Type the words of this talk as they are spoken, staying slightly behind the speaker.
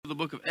the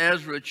book of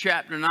Ezra,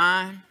 chapter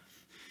 9.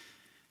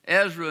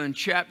 Ezra in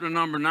chapter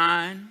number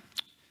 9.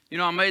 You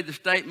know, I made the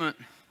statement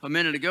a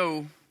minute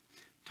ago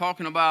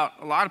talking about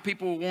a lot of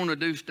people want to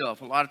do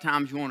stuff. A lot of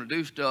times you want to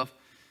do stuff,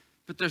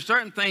 but there's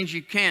certain things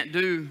you can't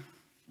do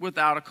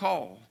without a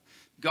call.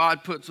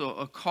 God puts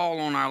a call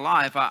on our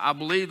life. I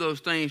believe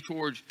those things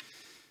towards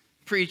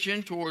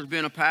preaching, towards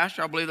being a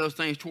pastor. I believe those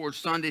things towards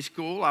Sunday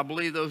school. I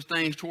believe those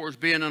things towards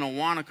being an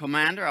Awana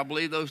commander. I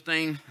believe those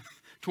things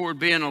toward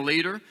being a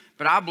leader.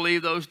 But I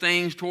believe those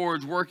things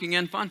towards working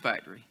in Fun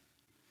Factory.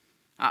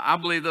 I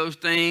believe those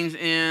things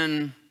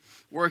in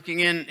working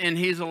in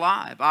He's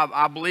Alive.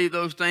 I believe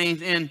those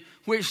things in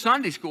which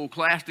Sunday school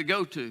class to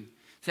go to.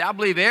 See, I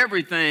believe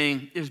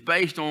everything is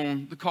based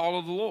on the call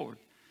of the Lord.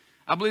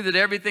 I believe that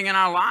everything in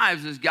our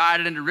lives is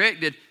guided and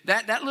directed.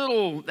 That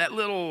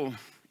little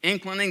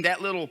inclining,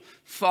 that little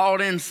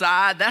thought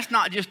inside, that's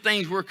not just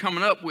things we're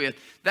coming up with.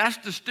 That's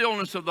the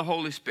stillness of the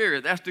Holy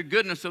Spirit. That's the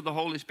goodness of the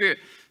Holy Spirit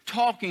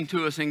talking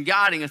to us and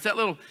guiding us. That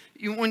little,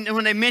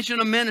 when they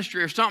mention a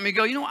ministry or something, you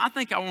go, you know, I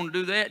think I want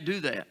to do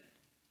that.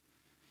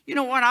 You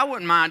know what? I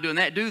wouldn't mind doing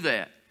that. Do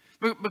that.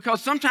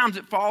 Because sometimes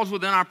it falls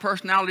within our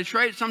personality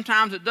traits.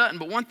 Sometimes it doesn't.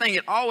 But one thing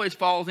it always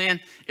falls in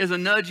is a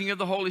nudging of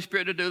the Holy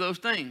Spirit to do those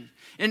things.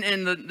 And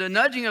the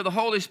nudging of the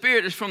Holy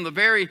Spirit is from the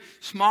very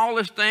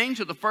smallest things,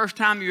 to the first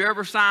time you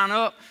ever sign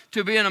up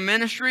to be in a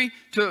ministry,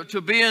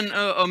 to being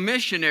a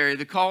missionary,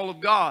 the call of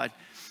God.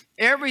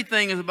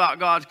 Everything is about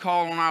God's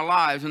call on our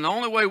lives. And the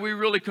only way we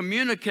really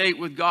communicate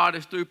with God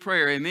is through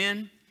prayer.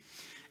 Amen?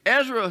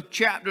 Ezra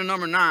chapter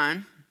number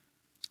 9.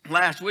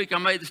 Last week I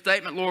made the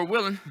statement, Lord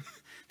willing,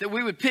 that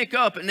we would pick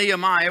up at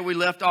Nehemiah. We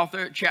left off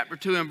there at chapter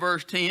 2 and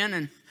verse 10.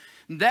 And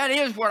that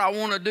is what I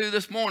want to do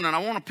this morning. I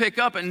want to pick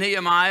up at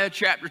Nehemiah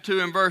chapter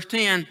 2 and verse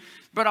 10.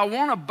 But I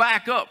want to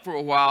back up for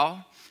a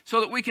while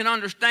so that we can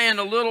understand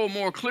a little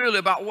more clearly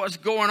about what's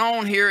going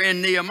on here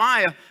in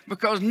Nehemiah.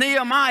 Because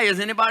Nehemiah, is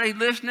anybody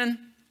listening?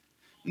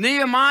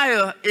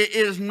 Nehemiah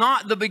is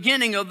not the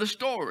beginning of the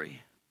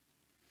story.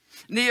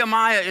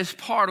 Nehemiah is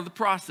part of the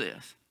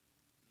process.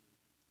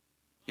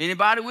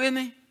 Anybody with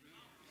me?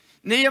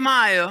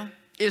 Nehemiah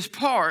is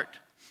part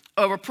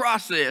of a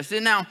process.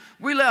 And now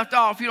we left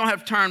off, you don't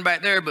have to turn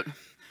back there, but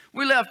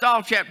we left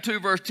off chapter 2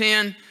 verse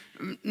 10.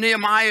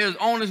 Nehemiah is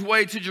on his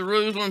way to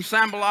Jerusalem.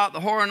 Sanballat the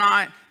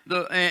Horonite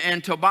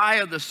and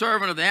Tobiah the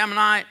servant of the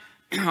Ammonite,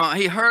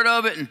 he heard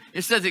of it, and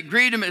it says it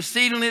grieved him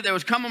exceedingly. There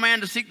was come a man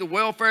to seek the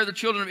welfare of the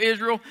children of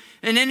Israel.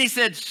 And then he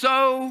said,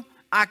 so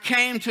I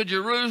came to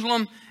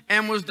Jerusalem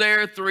and was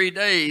there 3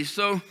 days.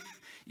 So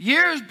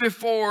years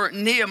before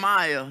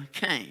Nehemiah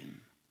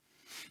came,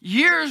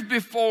 years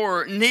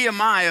before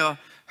Nehemiah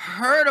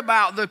heard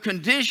about the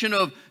condition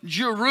of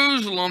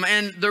Jerusalem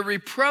and the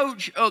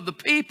reproach of the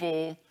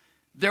people,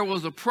 there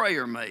was a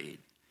prayer made.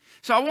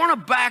 So I want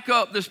to back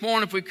up this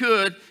morning, if we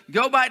could.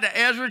 Go back to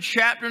Ezra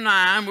chapter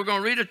 9. We're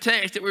going to read a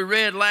text that we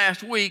read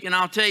last week, and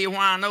I'll tell you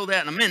why I know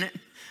that in a minute.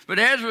 But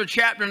Ezra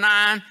chapter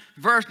 9,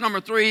 verse number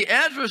 3,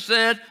 Ezra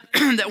said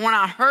that when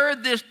I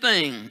heard this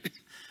thing,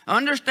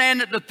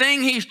 understand that the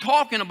thing he's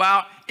talking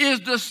about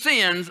is the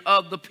sins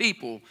of the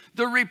people,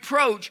 the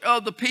reproach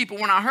of the people.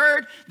 When I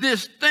heard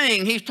this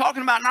thing, he's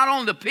talking about not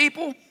only the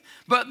people,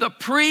 but the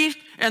priest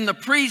and the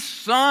priest's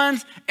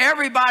sons.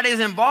 Everybody's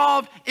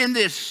involved in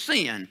this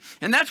sin.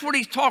 And that's what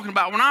he's talking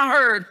about. When I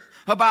heard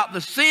about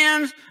the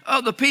sins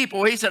of the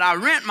people, he said, I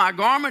rent my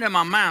garment and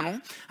my mantle.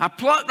 I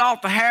plucked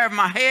off the hair of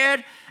my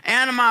head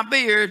and of my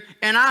beard,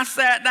 and I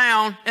sat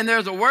down, and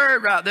there's a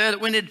word right there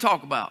that we need to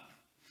talk about.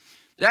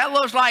 That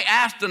looks like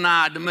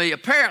astonished to me.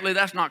 Apparently,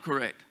 that's not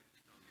correct.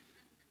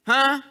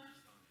 Huh?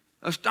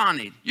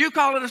 Astonished. You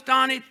call it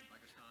astonished?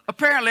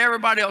 Apparently,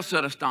 everybody else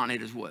said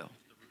astonished as well.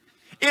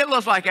 It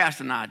looks like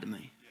astonished to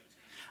me.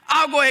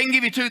 I'll go ahead and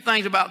give you two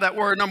things about that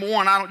word. Number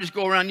one, I don't just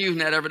go around using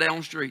that every day on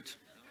the streets.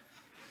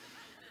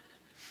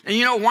 And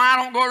you know why I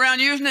don't go around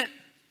using it?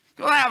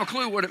 Because I have a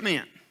clue what it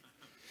meant.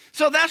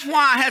 So that's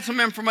why I had some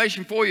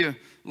information for you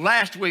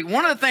last week.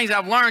 One of the things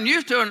I've learned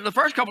used to, and the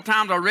first couple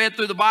times I read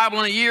through the Bible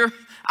in a year,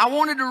 I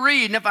wanted to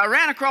read, and if I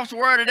ran across a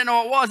word I didn't know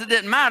what it was, it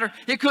didn't matter.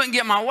 It couldn't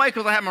get my way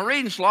because I had my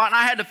reading slot, and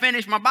I had to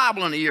finish my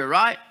Bible in a year,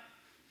 right?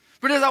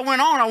 But as I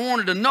went on, I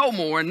wanted to know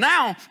more, and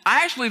now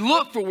I actually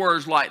look for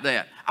words like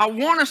that. I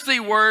want to see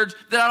words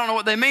that I don't know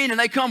what they mean, and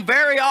they come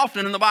very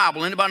often in the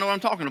Bible. Anybody know what I'm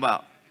talking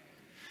about?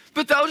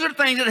 But those are the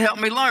things that help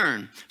me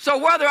learn. So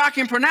whether I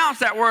can pronounce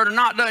that word or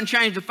not doesn't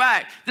change the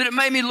fact that it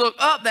made me look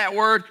up that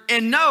word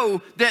and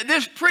know that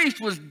this priest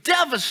was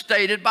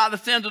devastated by the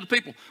sins of the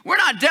people. We're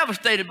not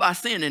devastated by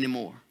sin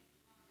anymore.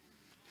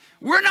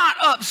 We're not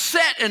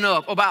upset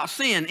enough about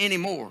sin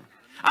anymore.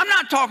 I'm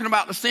not talking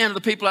about the sin of the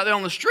people out there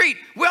on the street.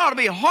 We ought to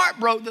be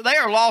heartbroken that they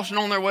are lost and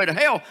on their way to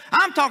hell.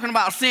 I'm talking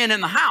about sin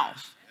in the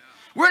house.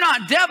 We're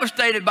not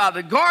devastated by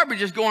the garbage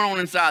that's going on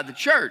inside the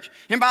church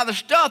and by the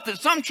stuff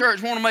that some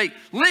church want to make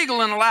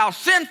legal and allow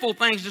sinful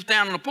things to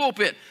stand in the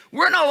pulpit.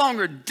 We're no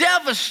longer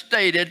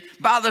devastated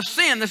by the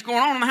sin that's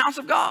going on in the house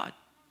of God.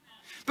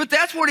 But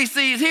that's what he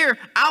sees here.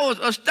 I was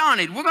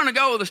astonished. We're going to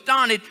go with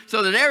astonished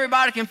so that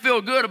everybody can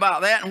feel good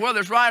about that. And whether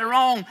it's right or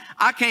wrong,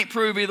 I can't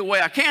prove either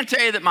way. I can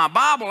tell you that my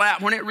Bible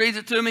app, when it reads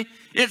it to me,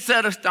 it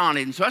said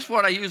astonished. And so that's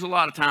what I use a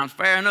lot of times.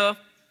 Fair enough.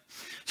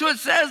 So it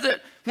says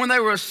that when they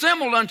were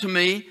assembled unto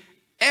me,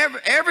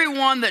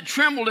 everyone that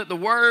trembled at the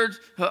words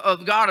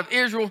of God of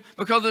Israel,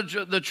 because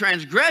of the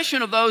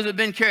transgression of those that had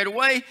been carried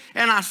away.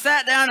 And I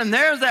sat down, and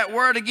there's that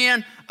word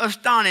again,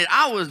 astonished.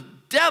 I was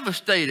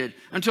devastated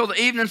until the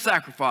evening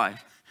sacrifice.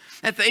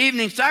 At the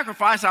evening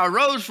sacrifice, I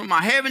arose from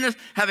my heaviness,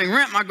 having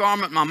rent my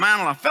garment, my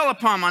mantle. I fell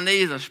upon my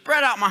knees. I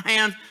spread out my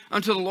hands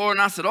unto the Lord,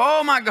 and I said,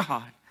 oh, my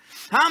God,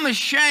 I'm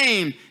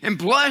ashamed and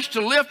blushed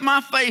to lift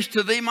my face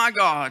to thee, my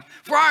God.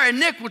 For our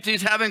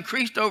iniquities have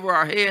increased over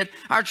our head.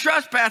 Our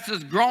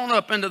trespasses grown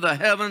up into the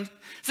heavens.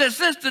 It says,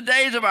 since the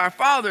days of our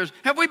fathers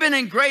have we been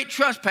in great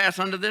trespass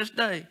unto this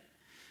day.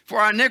 For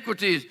our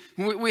iniquities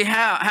we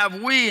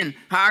have we and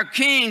our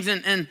kings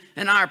and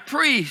our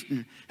priests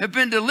have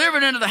been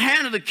delivered into the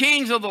hand of the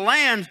kings of the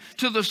lands,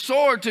 to the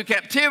sword, to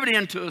captivity,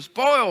 and to a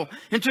spoil,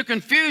 and to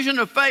confusion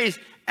of face,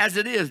 as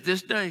it is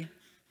this day.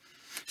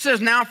 It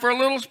says, now for a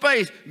little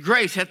space,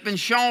 grace hath been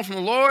shown from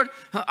the Lord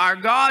our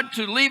God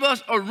to leave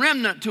us a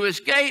remnant to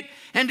escape,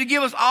 and to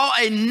give us all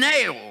a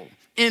nail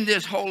in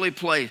this holy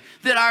place,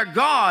 that our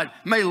God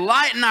may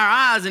lighten our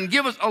eyes and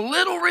give us a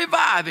little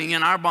reviving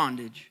in our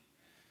bondage.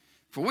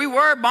 For we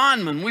were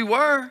bondmen, we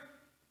were.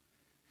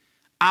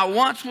 I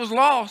once was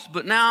lost,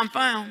 but now I'm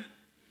found.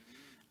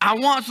 I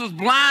once was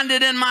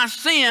blinded in my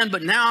sin,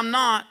 but now I'm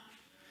not.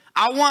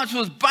 I once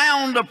was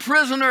bound, a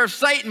prisoner of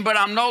Satan, but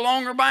I'm no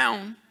longer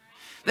bound.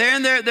 They're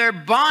in their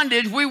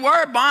bondage. We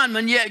were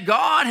bondmen, yet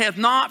God hath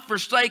not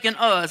forsaken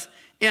us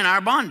in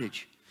our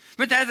bondage,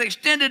 but hath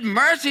extended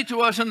mercy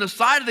to us in the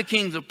sight of the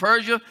kings of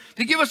Persia,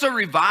 to give us a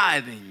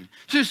reviving,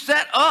 to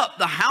set up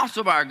the house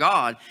of our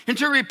God, and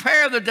to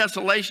repair the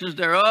desolations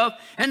thereof,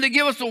 and to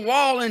give us a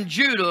wall in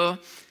Judah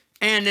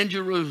and in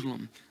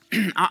Jerusalem.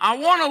 I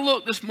want to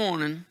look this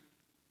morning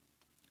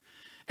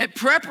at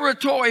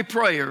preparatory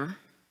prayer,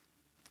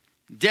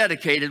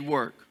 dedicated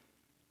work.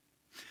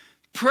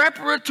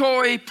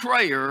 Preparatory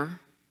prayer,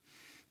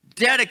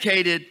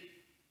 dedicated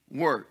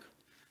work.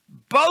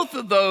 Both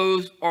of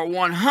those are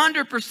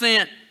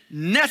 100%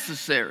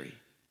 necessary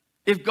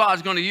if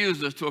God's going to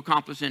use us to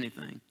accomplish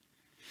anything.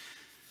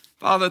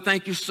 Father,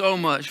 thank you so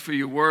much for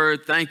your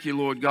word. Thank you,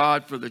 Lord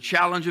God, for the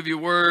challenge of your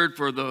word,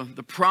 for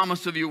the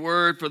promise of your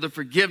word, for the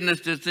forgiveness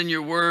that's in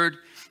your word.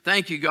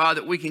 Thank you, God,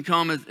 that we can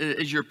come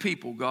as your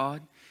people,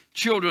 God.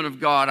 Children of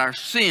God, our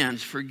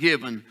sins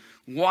forgiven,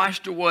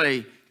 washed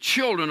away,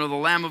 children of the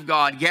Lamb of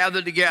God,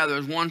 gathered together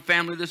as one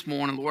family this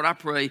morning. Lord, I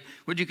pray,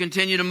 would you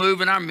continue to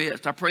move in our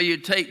midst? I pray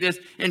you'd take this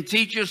and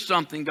teach us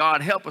something,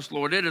 God. Help us,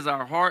 Lord. It is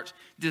our heart's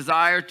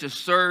desire to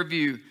serve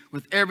you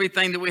with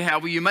everything that we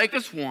have. Will you make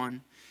us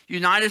one?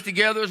 Unite us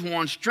together as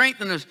one.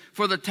 Strengthen us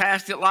for the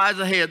task that lies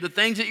ahead, the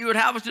things that you would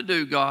have us to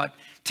do, God.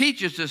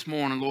 Teach us this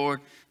morning,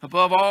 Lord.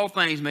 Above all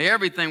things, may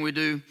everything we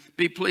do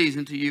be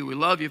pleasing to you. We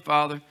love you,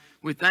 Father.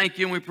 We thank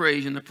you and we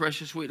praise you in the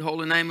precious, sweet,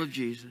 holy name of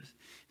Jesus.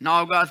 And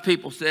all God's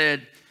people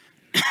said,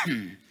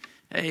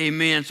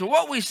 amen. So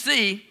what we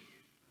see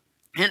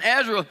in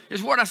Ezra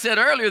is what I said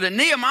earlier, that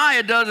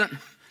Nehemiah doesn't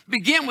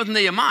begin with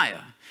Nehemiah.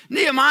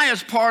 Nehemiah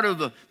is part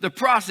of the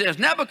process.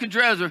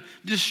 Nebuchadnezzar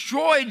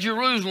destroyed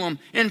Jerusalem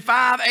in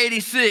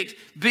 586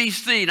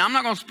 BC. Now, I'm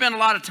not going to spend a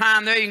lot of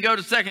time there. You can go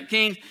to 2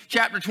 Kings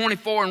chapter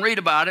 24 and read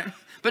about it.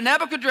 But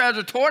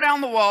Nebuchadnezzar tore down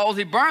the walls.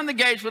 He burned the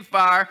gates with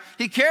fire.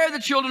 He carried the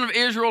children of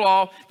Israel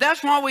off.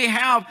 That's why we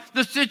have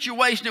the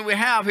situation that we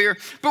have here.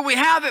 But we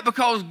have it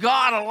because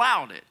God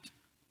allowed it.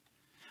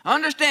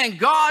 Understand,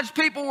 God's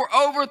people were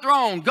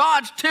overthrown.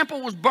 God's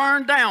temple was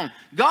burned down.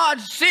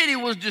 God's city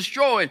was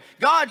destroyed.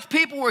 God's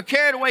people were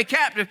carried away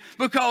captive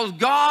because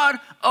God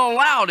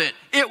allowed it.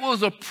 It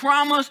was a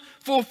promise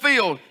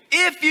fulfilled.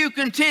 If you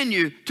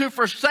continue to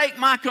forsake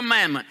my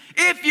commandment,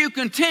 if you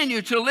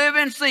continue to live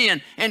in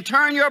sin and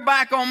turn your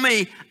back on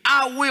me,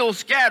 I will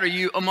scatter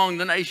you among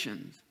the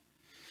nations.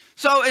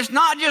 So it's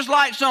not just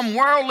like some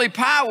worldly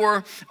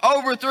power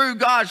overthrew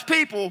God's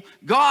people.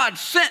 God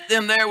sent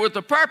them there with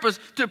the purpose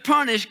to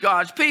punish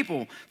God's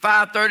people.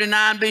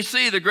 539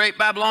 BC, the great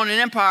Babylonian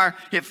Empire,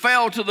 it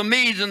fell to the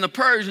Medes and the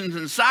Persians,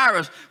 and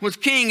Cyrus was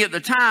king at the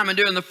time. And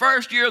during the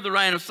first year of the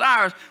reign of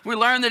Cyrus, we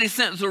learned that he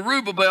sent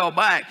Zerubbabel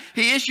back.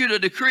 He issued a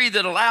decree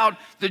that allowed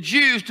the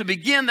Jews to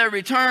begin their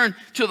return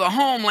to the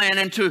homeland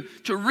and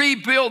to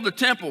rebuild the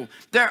temple.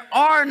 There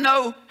are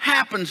no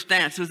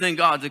happenstances in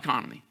God's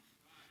economy.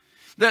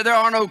 There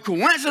are no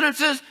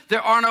coincidences.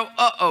 There are no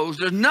uh-ohs.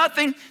 There's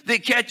nothing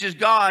that catches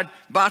God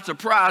by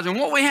surprise. And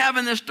what we have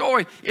in this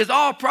story is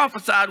all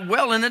prophesied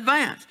well in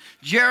advance.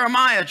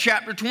 Jeremiah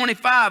chapter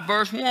 25,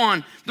 verse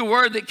 1, the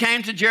word that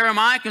came to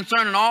Jeremiah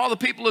concerning all the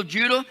people of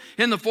Judah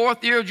in the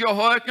 4th year of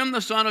Jehoiakim,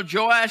 the son of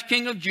Joash,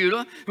 king of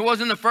Judah, who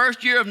was in the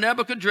 1st year of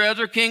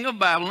Nebuchadrezzar, king of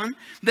Babylon,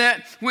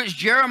 that which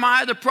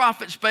Jeremiah the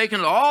prophet spake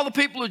unto all the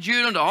people of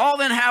Judah and to all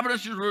the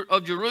inhabitants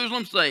of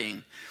Jerusalem,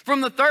 saying, from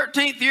the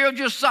 13th year of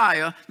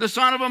Josiah, the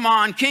son of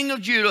Ammon, king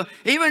of Judah,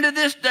 even to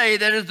this day,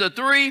 that is the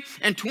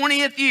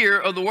 23rd year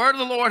of the word of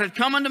the Lord had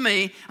come unto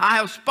me, I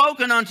have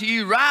spoken unto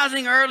you,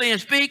 rising early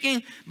and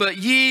speaking, but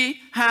ye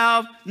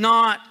have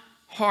not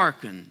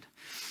hearkened.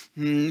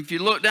 If you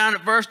look down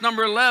at verse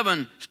number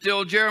 11,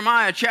 still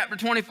Jeremiah chapter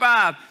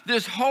 25,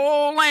 this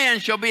whole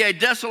land shall be a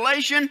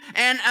desolation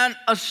and an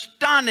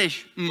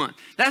astonishment.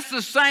 That's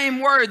the same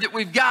word that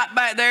we've got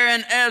back there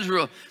in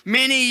Ezra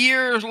many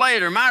years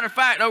later. Matter of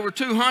fact, over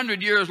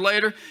 200 years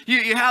later,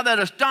 you have that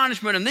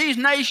astonishment. And these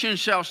nations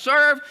shall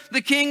serve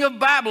the king of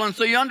Babylon.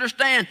 So you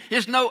understand,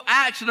 it's no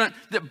accident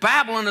that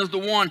Babylon is the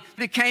one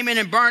that came in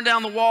and burned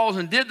down the walls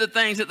and did the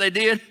things that they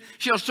did.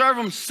 Shall serve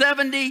them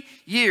 70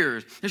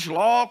 years. It shall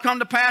all come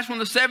to pass when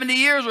the 70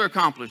 years are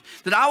accomplished,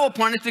 that I will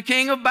punish the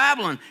king of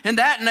Babylon, and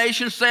that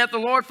nation, saith the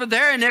Lord, for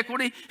their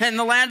iniquity, and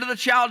the land of the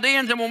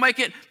Chaldeans, and will make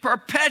it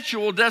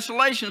perpetual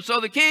desolation. So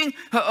the king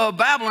of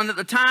Babylon at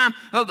the time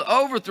of the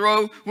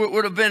overthrow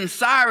would have been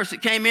Cyrus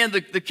that came in.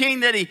 The king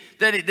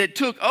that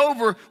took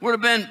over would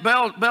have been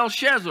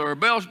Belshazzar.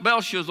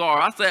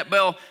 I say it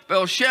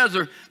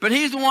Belshazzar, but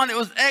he's the one that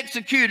was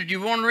executed.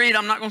 You want to read?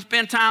 I'm not going to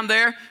spend time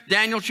there.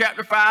 Daniel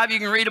chapter 5, you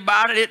can read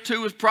about it. It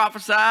too was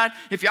prophesied.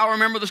 If y'all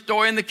remember the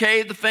story in the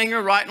cave, the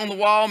finger writing on the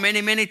wall,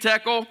 many, many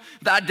tekel,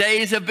 thy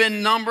days have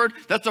been numbered.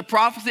 That's a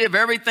prophecy of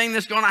everything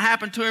that's going to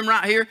happen to him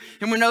right here.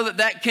 And we know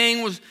that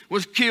king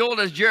was killed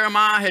as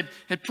Jeremiah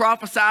had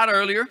prophesied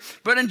earlier.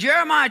 But in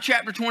Jeremiah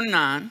chapter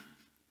 29,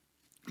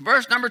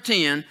 verse number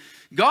 10,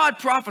 God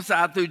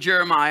prophesied through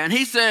Jeremiah, and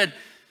he said,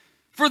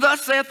 for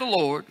thus saith the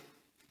Lord,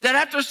 that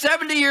after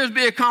 70 years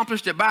be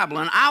accomplished at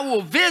Babylon, I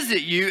will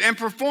visit you and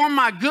perform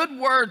my good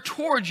word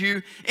towards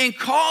you in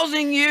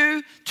causing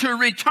you to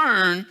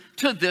return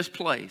to this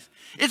place.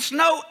 It's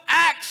no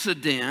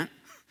accident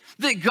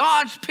that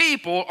God's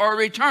people are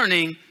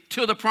returning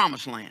to the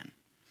promised land.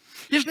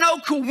 It's no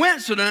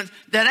coincidence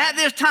that at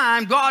this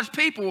time, God's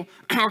people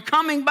are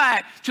coming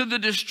back to the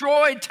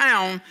destroyed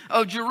town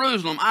of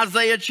Jerusalem.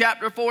 Isaiah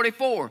chapter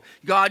 44.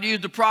 God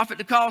used the prophet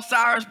to call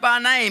Cyrus by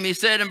name. He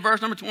said in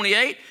verse number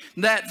 28,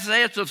 that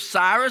saith of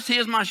Cyrus, he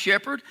is my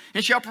shepherd,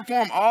 and shall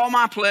perform all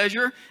my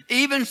pleasure,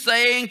 even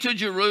saying to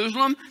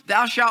Jerusalem,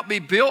 thou shalt be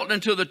built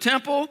into the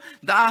temple,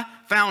 thy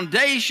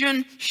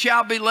foundation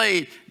shall be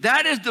laid.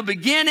 That is the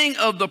beginning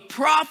of the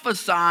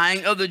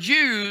prophesying of the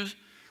Jews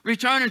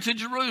returning to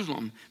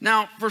Jerusalem.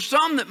 Now, for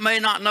some that may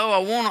not know, I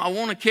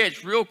want to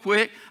catch real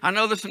quick. I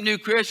know there's some new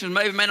Christians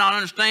maybe may not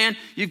understand.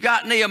 You've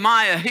got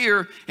Nehemiah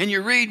here, and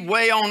you read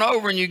way on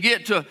over, and you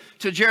get to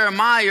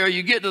Jeremiah, or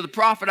you get to the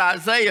prophet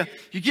Isaiah.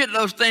 You get to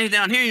those things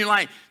down here, and you're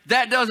like,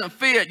 that doesn't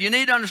fit. You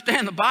need to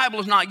understand the Bible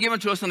is not given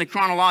to us in a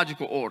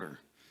chronological order.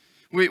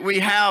 We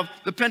have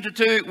the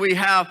Pentateuch, we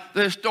have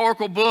the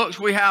historical books,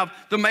 we have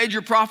the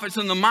major prophets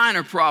and the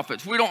minor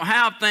prophets. We don't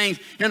have things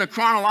in a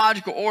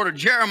chronological order.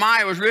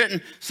 Jeremiah was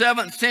written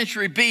 7th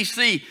century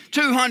BC,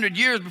 200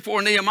 years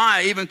before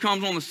Nehemiah even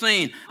comes on the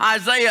scene.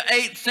 Isaiah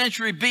 8th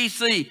century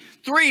BC,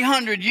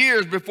 300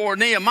 years before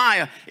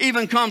Nehemiah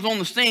even comes on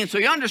the scene. So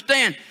you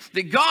understand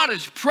that God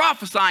is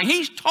prophesying.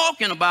 He's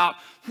talking about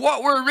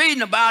what we're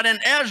reading about in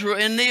Ezra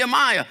and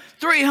Nehemiah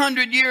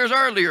 300 years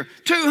earlier,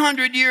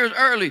 200 years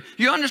early.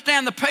 You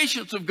understand the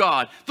patience of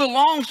God, the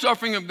long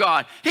suffering of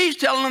God. He's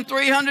telling them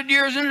 300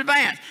 years in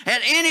advance. At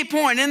any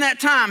point in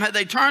that time, had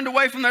they turned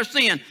away from their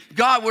sin,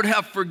 God would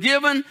have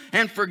forgiven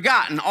and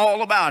forgotten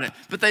all about it.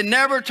 But they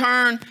never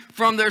turned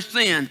from their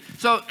sin.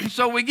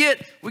 So we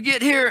get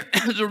here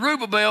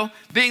Zerubbabel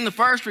being the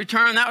first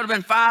return. That would have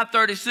been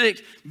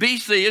 536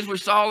 BC, as we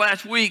saw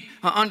last week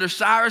under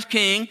Cyrus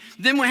king.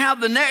 Then we have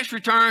the next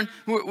return,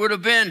 would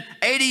have been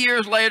 80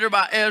 years later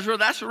by Ezra.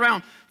 That's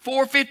around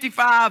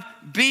 455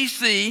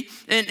 BC.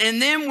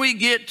 And then we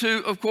get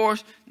to, of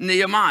course,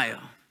 Nehemiah.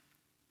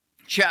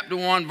 Chapter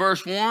 1,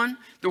 verse 1,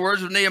 the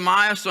words of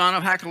Nehemiah, son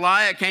of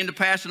Hakaliah, it came to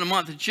pass in the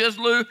month of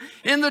Chislev,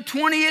 in the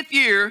 20th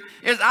year,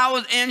 as I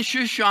was in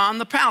Shushan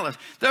the palace.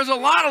 There's a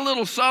lot of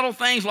little subtle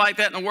things like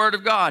that in the Word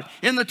of God.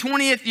 In the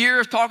 20th year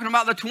is talking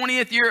about the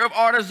 20th year of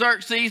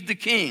Artaxerxes the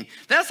king.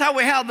 That's how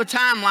we have the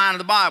timeline of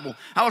the Bible.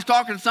 I was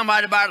talking to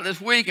somebody about it this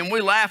week, and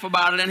we laugh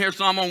about it in here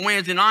some on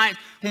Wednesday nights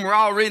when we're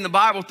all reading the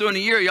Bible through in a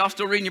year. Y'all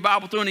still reading your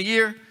Bible through in a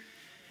year?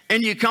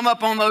 And you come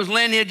up on those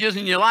lineages,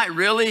 and you're like,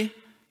 really?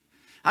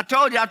 I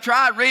told you I've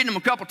tried reading them a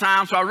couple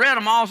times, so I read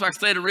them all so I can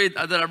say I've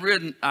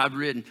read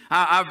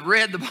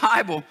the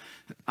Bible.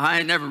 I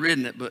ain't never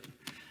written it, but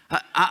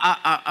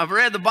I've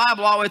read the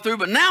Bible all the way through.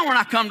 But now when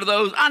I come to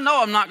those, I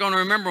know I'm not going to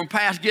remember them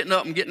past getting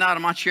up and getting out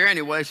of my chair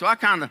anyway, so I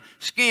kind of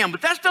skim.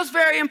 But that's just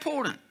very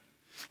important.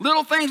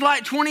 Little things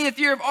like 20th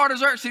year of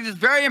Artaxerxes is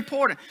very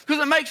important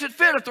because it makes it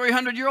fit a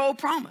 300-year-old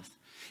promise.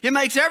 It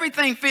makes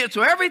everything fit.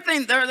 So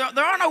everything, there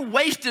are no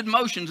wasted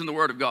motions in the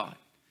Word of God.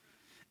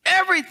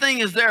 Everything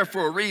is there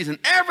for a reason.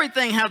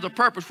 Everything has a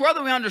purpose,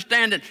 whether we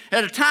understand it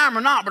at a time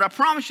or not. But I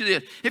promise you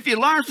this, if you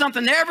learn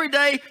something every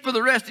day for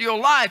the rest of your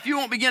life, you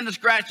won't begin to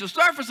scratch the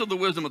surface of the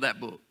wisdom of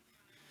that book.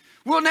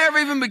 We'll never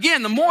even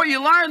begin. The more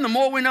you learn, the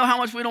more we know how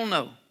much we don't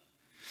know.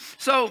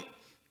 So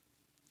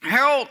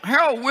Harold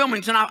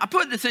Wilmington, I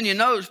put this in your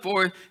notes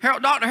for you.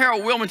 Dr.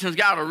 Harold Wilmington's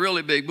got a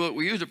really big book.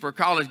 We use it for a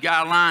college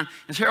guideline.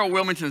 It's Harold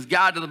Wilmington's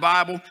Guide to the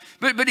Bible.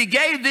 But he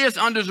gave this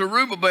under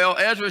Zerubbabel,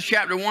 Ezra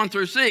chapter 1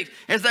 through 6.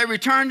 As they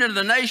returned into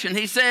the nation,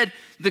 he said,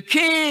 the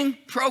king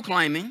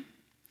proclaiming,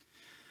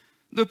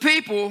 the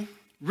people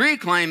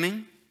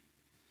reclaiming,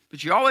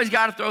 but you always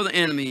got to throw the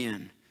enemy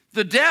in.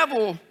 The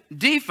devil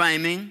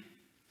defaming,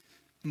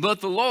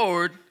 but the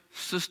Lord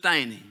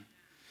sustaining.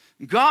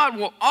 God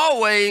will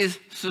always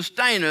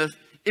sustain us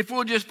if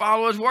we'll just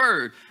follow his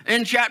word.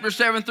 In chapter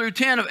 7 through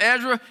 10 of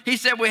Ezra, he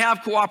said we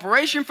have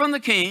cooperation from the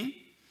king.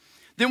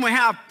 Then we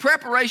have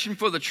preparation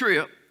for the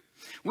trip.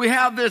 We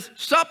have this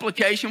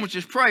supplication, which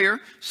is prayer,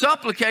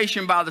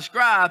 supplication by the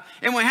scribe,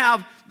 and we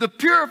have the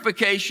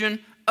purification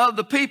of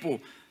the people.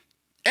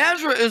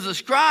 Ezra is a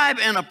scribe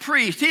and a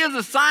priest. He is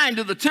assigned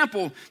to the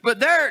temple,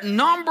 but their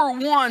number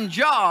one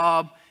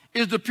job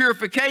is the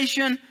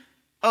purification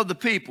of the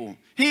people.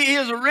 He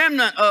is a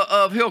remnant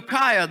of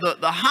Hilkiah,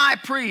 the high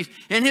priest,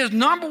 and his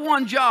number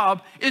one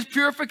job is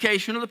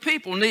purification of the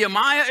people.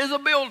 Nehemiah is a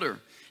builder.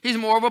 He's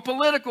more of a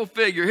political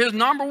figure. His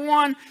number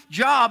one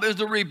job is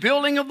the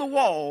rebuilding of the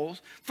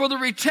walls for the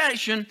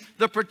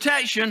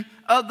protection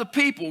of the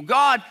people.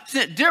 God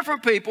sent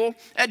different people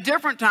at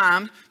different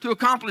times to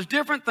accomplish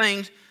different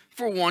things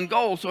for one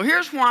goal. So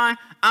here's why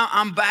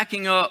I'm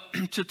backing up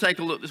to take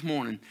a look this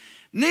morning.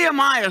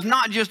 Nehemiah is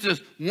not just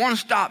this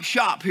one-stop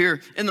shop here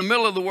in the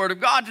middle of the Word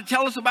of God to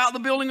tell us about the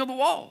building of the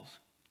walls.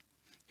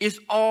 It's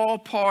all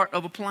part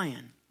of a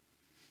plan.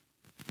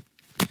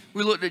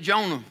 We looked at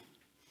Jonah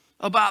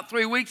about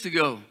 3 weeks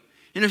ago.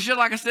 And it's just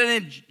like I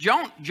said,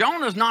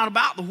 Jonah is not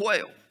about the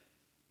whale.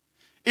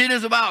 It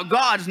is about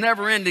God's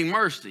never-ending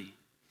mercy.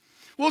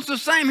 Well, it's the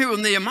same here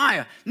with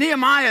Nehemiah.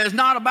 Nehemiah is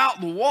not about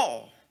the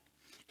wall.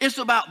 It's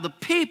about the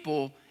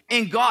people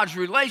in God's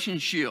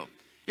relationship.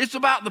 It's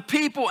about the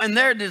people and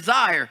their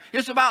desire.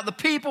 It's about the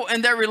people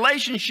and their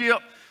relationship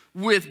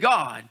with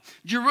God.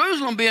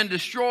 Jerusalem being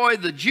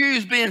destroyed, the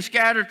Jews being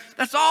scattered,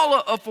 that's all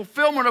a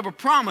fulfillment of a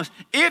promise.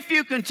 If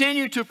you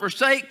continue to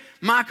forsake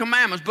my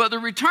commandments. But the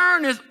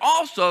return is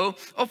also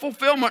a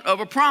fulfillment of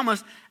a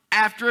promise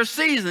after a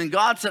season.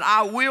 God said,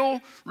 I will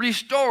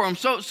restore them.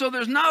 So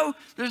there's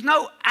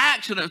no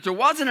accident. There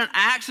wasn't an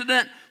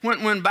accident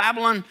when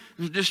Babylon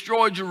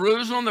destroyed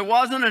Jerusalem. There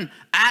wasn't an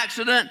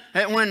accident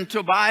when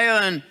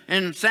Tobiah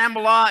and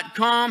Sanballat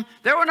come.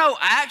 There were no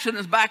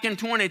accidents back in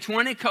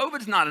 2020.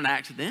 COVID's not an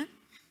accident.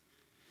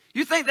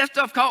 You think that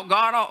stuff caught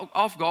God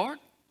off guard?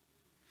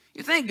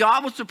 You think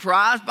God was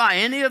surprised by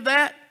any of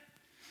that?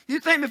 You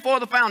think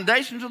before the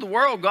foundations of the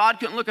world, God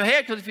couldn't look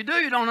ahead? Because if you do,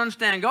 you don't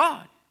understand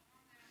God.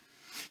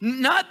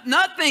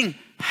 Nothing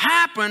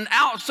happened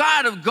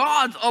outside of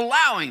God's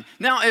allowing.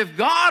 Now, if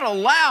God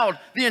allowed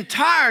the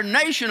entire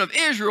nation of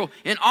Israel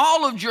and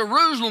all of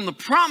Jerusalem, the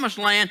promised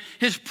land,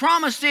 his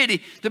promised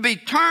city, to be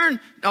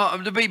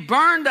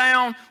burned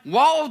down,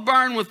 walls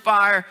burned with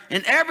fire,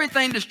 and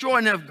everything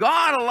destroyed, and if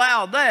God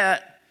allowed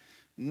that,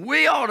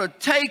 we ought to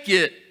take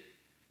it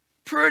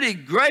pretty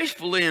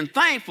gracefully and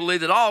thankfully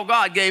that all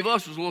God gave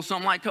us was a little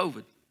something like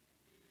COVID.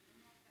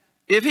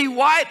 If he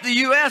wiped the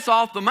U.S.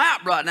 off the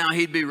map right now,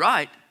 he'd be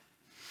right.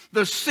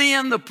 The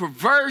sin, the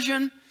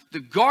perversion, the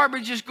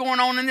garbage that's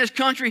going on in this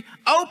country,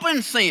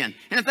 open sin.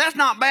 And if that's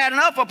not bad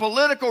enough, a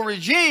political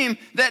regime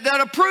that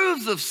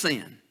approves of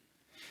sin,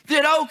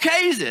 that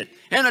okays it,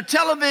 and a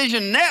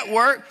television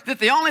network that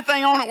the only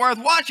thing on it worth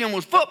watching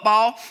was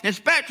football, and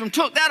Spectrum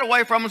took that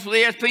away from us with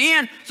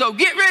ESPN, so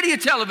get rid of your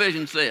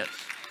television sets.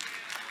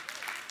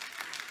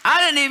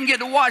 I didn't even get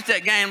to watch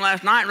that game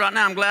last night. Right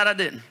now, I'm glad I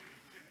didn't.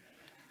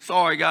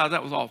 Sorry, guys,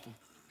 that was awful.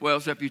 Well,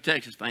 except for you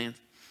Texas fans.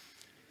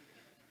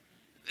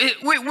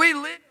 We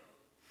live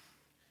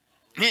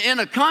in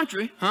a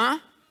country, huh?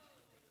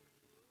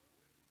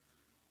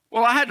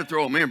 Well, I had to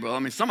throw them in, bro. I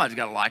mean, somebody's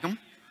got to like them,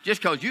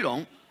 just because you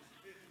don't.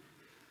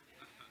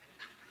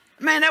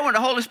 Man, that went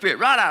the Holy Spirit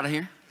right out of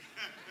here.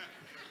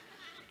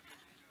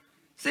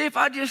 See, if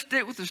I just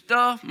stick with the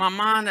stuff, my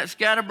mind, that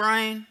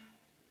scatterbrain,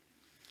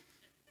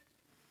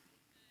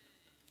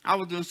 I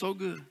was doing so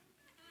good.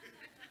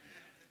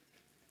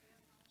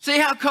 See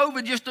how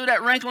COVID just threw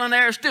that wrinkle in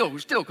there?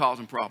 Still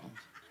causing problems.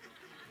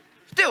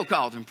 Still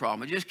causing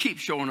problems. It just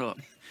keeps showing up.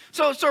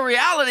 So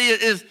reality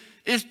is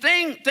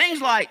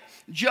things like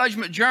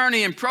Judgment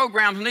Journey and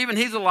programs, and even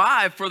He's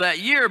Alive for that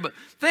year, but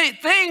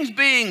things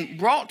being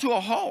brought to a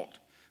halt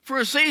for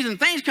a season,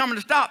 things coming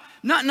to stop.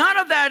 None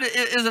of that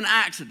is an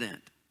accident.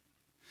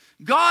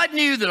 God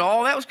knew that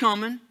all that was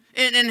coming.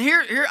 And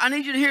here, I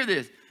need you to hear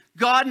this.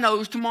 God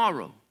knows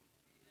tomorrow.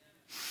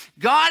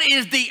 God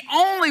is the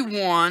only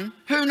one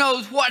who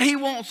knows what He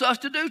wants us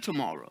to do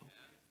tomorrow.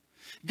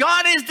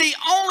 God is the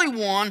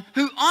only one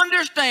who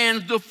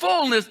understands the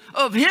fullness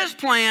of his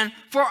plan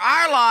for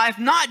our life,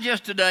 not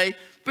just today,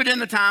 but in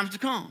the times to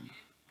come.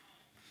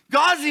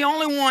 God's the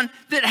only one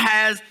that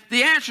has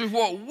the answers.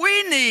 What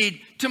we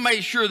need to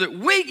make sure that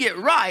we get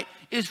right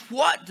is,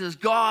 what does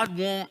God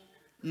want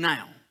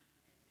now?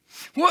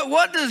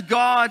 What does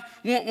God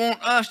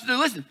want us to do?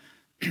 Listen,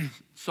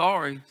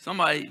 sorry,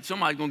 somebody's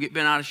going to get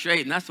bent out of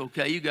shape, and that's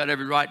okay. You got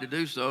every right to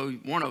do so.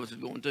 One of us is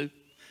going to.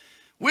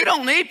 We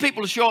don't need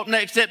people to show up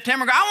next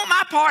September and go, I want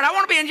my part. I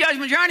want to be in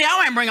Judgment Journey. I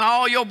want to bring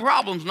all your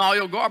problems and all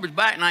your garbage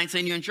back, and I ain't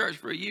seen you in church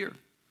for a year.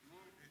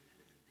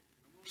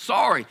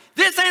 Sorry.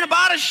 This ain't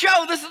about a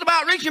show. This is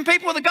about reaching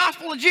people with the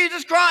gospel of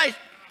Jesus Christ.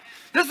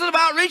 This is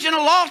about reaching a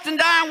lost and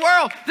dying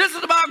world. This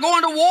is about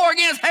going to war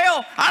against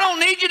hell. I don't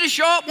need you to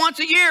show up once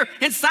a year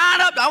and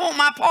sign up. I want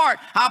my part.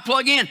 I'll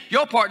plug in.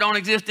 Your part don't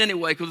exist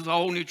anyway, because it's a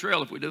whole new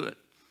trail if we do it.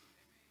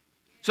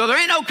 So there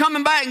ain't no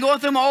coming back and going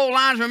through my old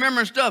lines,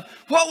 remembering stuff.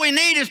 What we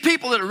need is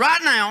people that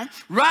right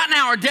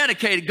now are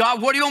dedicated.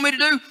 God, what do you want me to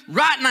do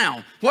right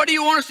now? What do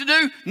you want us to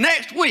do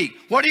next week?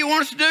 What do you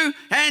want us to do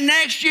and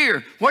next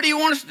year? What do you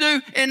want us to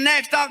do in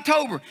next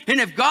October?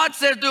 And if God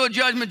says do a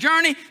judgment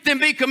journey, then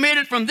be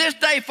committed from this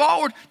day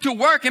forward to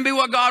work and be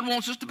what God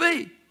wants us to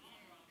be.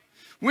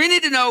 We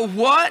need to know,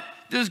 what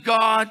does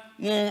God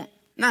want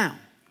now?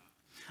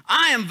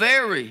 I am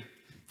very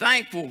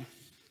thankful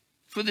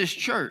for this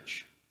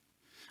church.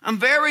 I'm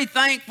very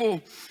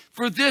thankful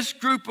for this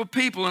group of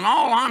people. In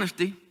all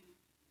honesty,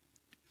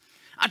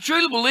 I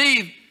truly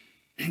believe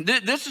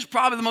that this is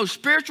probably the most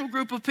spiritual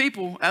group of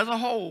people as a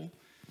whole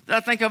that I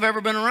think I've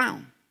ever been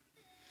around.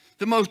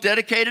 The most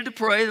dedicated to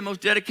pray, the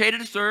most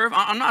dedicated to serve.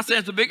 I'm not saying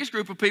it's the biggest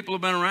group of people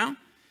I've been around.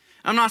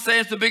 I'm not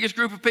saying it's the biggest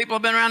group of people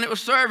I've been around that was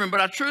serving, but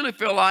I truly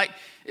feel like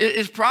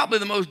it's probably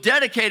the most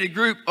dedicated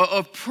group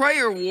of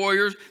prayer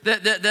warriors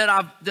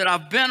that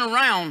I've been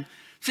around.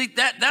 See,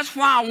 that's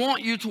why I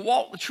want you to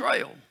walk the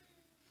trail.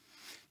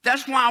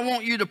 That's why I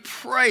want you to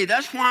pray.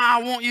 That's why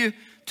I want you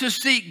to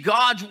seek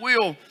God's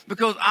will,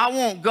 because I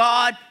want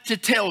God to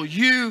tell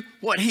you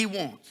what he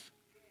wants.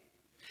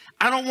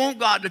 I don't want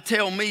God to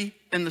tell me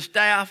and the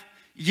staff,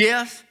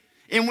 yes,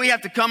 and we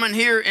have to come in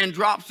here and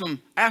drop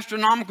some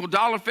astronomical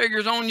dollar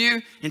figures on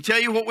you and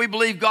tell you what we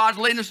believe God's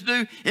leading us to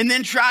do, and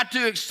then try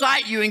to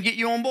excite you and get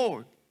you on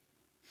board.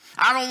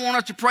 I don't want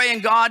us to pray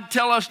and God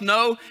tell us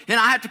no, and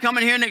I have to come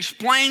in here and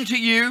explain to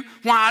you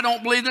why I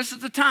don't believe this is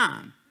the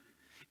time.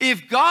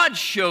 If God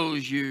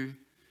shows you,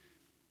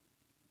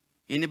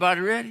 anybody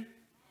ready?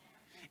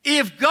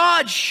 If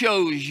God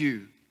shows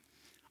you,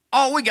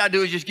 all we got to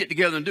do is just get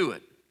together and do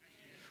it.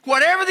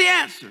 Whatever the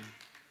answer,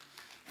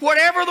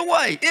 whatever the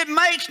way, it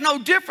makes no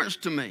difference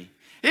to me.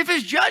 If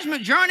it's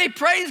judgment journey,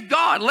 praise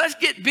God. Let's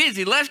get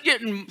busy. Let's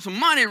get some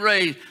money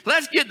raised.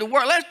 Let's get to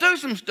work. Let's do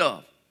some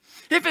stuff.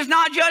 If it's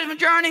not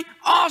judgment journey,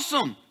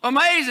 awesome,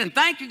 amazing.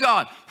 Thank you,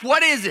 God.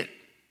 What is it?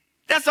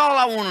 That's all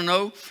I want to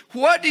know.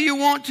 What do you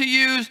want to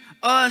use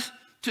us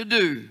to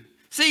do?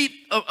 See,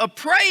 a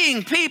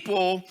praying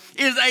people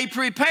is a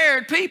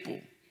prepared people.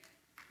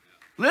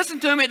 Listen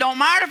to me. It don't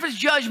matter if it's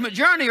judgment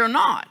journey or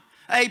not.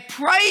 A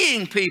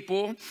praying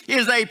people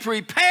is a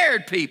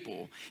prepared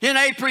people. And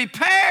a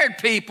prepared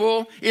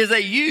people is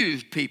a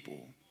used people.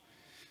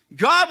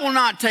 God will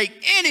not take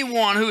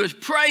anyone who is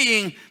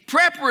praying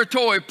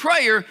preparatory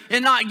prayer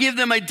and not give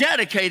them a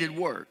dedicated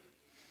work.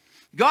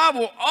 God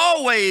will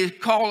always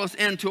call us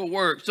into a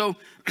work. So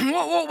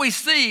what we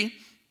see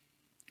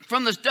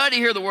from the study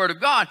here of the Word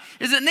of God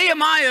is that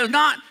Nehemiah is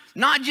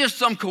not just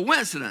some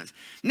coincidence.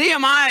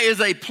 Nehemiah is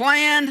a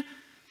planned,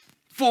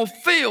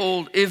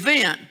 fulfilled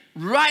event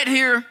right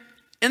here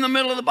in the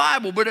middle of the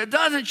Bible. But it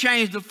doesn't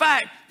change the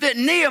fact that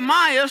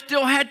Nehemiah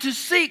still had to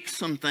seek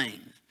some things.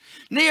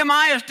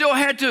 Nehemiah still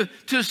had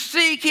to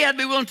seek. He had to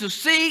be willing to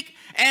seek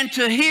and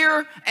to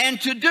hear and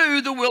to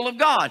do the will of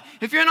God.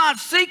 If you're not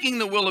seeking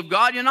the will of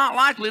God, you're not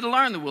likely to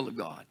learn the will of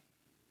God.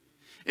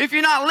 If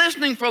you're not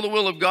listening for the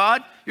will of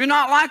God, you're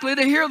not likely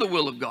to hear the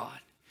will of God.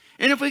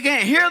 And if we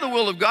can't hear the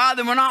will of God,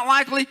 then we're not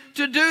likely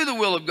to do the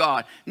will of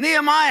God.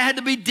 Nehemiah had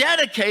to be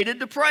dedicated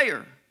to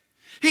prayer.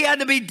 He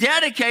had to be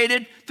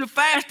dedicated to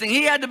fasting.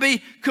 He had to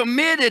be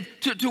committed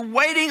to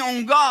waiting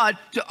on God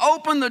to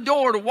open the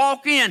door to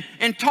walk in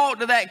and talk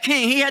to that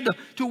king. He had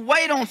to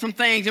wait on some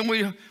things. And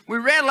we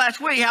read last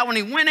week how when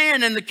he went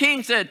in and the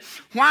king said,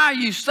 "Why are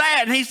you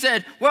sad?" And he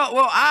said, well,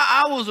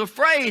 I was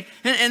afraid.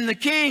 And the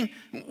king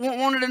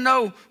wanted to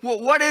know, well,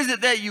 what is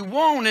it that you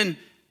want? And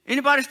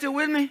anybody still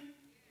with me?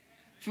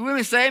 If you're with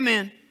me, say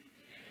amen.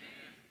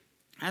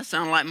 That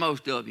sounds like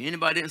most of you.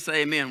 Anybody didn't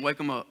say amen, wake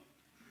them up.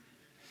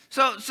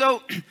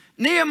 So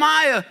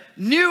Nehemiah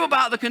knew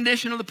about the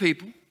condition of the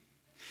people.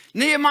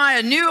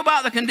 Nehemiah knew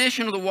about the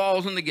condition of the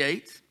walls and the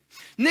gates.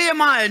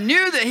 Nehemiah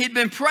knew that he'd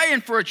been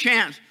praying for a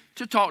chance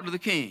to talk to the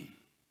king.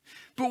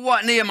 But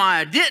what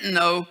Nehemiah didn't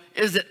know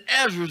is that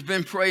Ezra's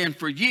been praying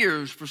for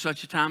years for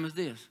such a time as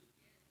this.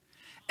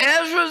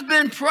 Ezra's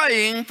been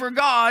praying for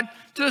God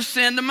to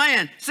send a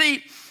man.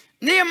 See,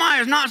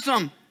 Nehemiah is not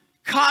some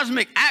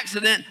cosmic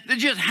accident that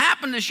just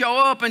happened to show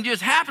up and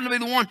just happened to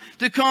be the one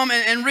to come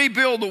and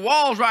rebuild the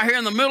walls right here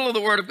in the middle of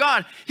the Word of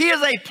God. He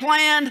is a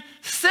planned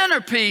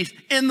centerpiece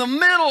in the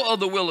middle of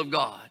the will of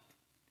God.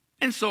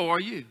 And so are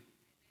you.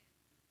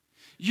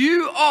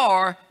 You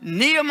are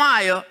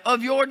Nehemiah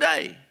of your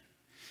day.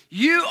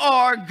 You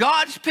are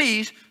God's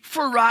peace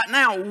for right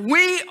now.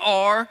 We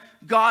are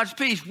God's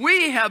peace.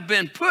 We have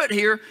been put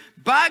here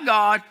by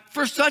God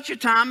for such a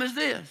time as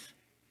this.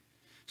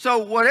 So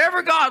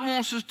whatever God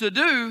wants us to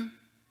do,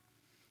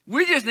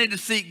 we just need to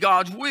seek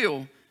God's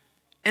will.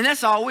 And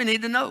that's all we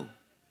need to know.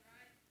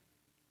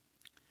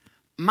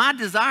 My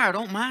desire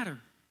don't matter.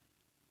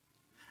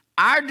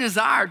 Our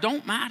desire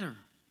don't matter.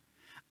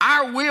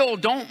 Our will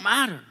don't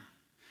matter.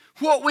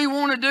 What we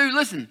want to do,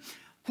 listen,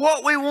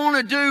 what we want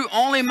to do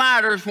only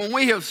matters when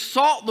we have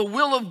sought the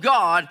will of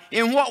God,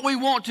 and what we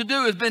want to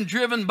do has been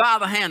driven by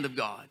the hand of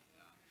God.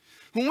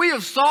 When we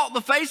have sought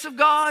the face of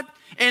God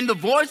and the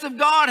voice of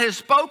God has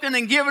spoken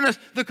and given us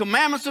the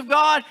commandments of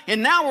God,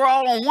 and now we're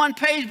all on one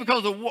page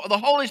because the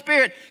Holy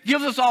Spirit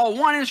gives us all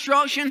one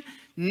instruction,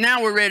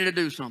 now we're ready to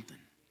do something.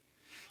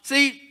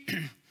 See,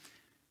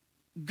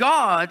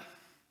 God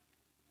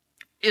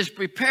is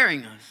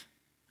preparing us,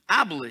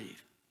 I believe.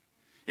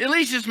 At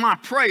least it's my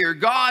prayer,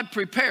 God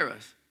prepare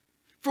us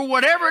for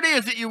whatever it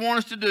is that you want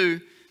us to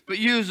do, but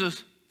use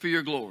us for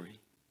your glory.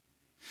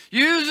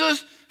 Use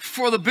us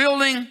for the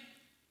building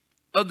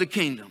of the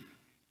kingdom.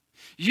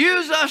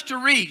 Use us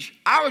to reach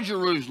our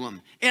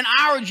Jerusalem, in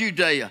our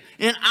Judea,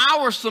 in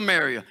our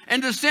Samaria,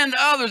 and to send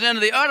others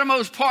into the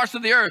uttermost parts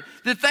of the earth,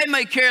 that they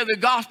may carry the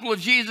gospel of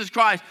Jesus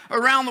Christ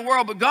around the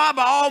world. But God,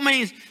 by all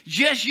means,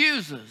 just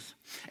use us.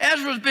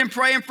 Ezra's been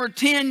praying for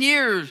 10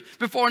 years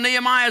before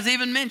Nehemiah is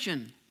even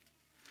mentioned.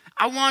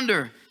 I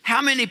wonder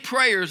how many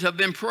prayers have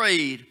been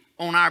prayed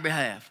on our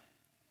behalf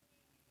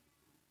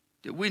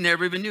that we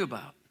never even knew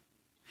about.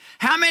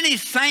 How many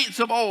saints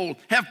of old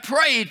have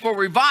prayed for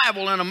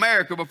revival in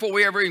America before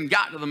we ever even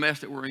got to the mess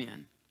that we're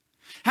in?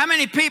 How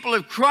many people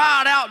have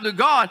cried out to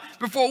God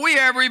before we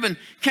ever even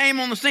came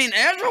on the scene?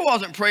 Ezra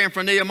wasn't praying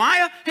for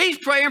Nehemiah. He's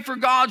praying for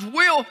God's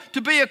will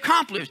to be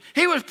accomplished.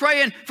 He was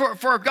praying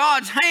for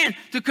God's hand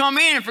to come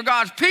in and for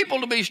God's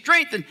people to be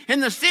strengthened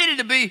and the city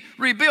to be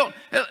rebuilt.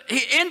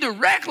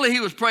 Indirectly,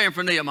 he was praying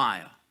for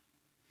Nehemiah.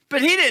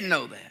 But he didn't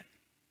know that.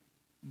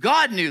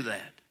 God knew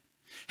that.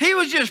 He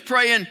was just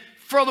praying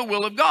for the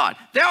will of God.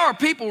 There are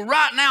people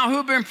right now who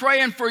have been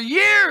praying for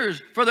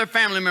years for their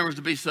family members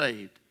to be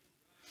saved.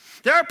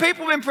 There are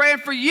people who have been praying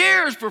for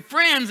years for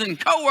friends and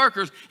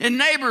co-workers and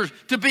neighbors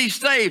to be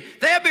saved.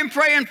 They have been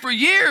praying for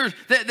years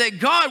that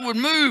God would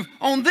move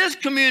on this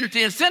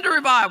community and send a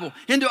revival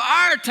into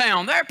our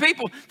town. There are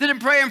people that have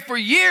been praying for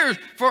years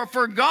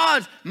for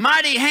God's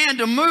mighty hand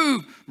to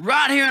move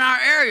right here in our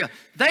area.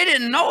 They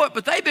didn't know it,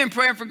 but they've been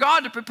praying for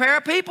God to prepare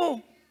a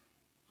people.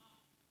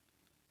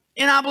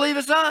 And I believe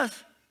it's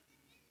us.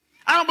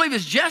 I don't believe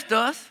it's just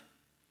us.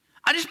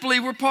 I just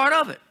believe we're part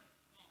of it.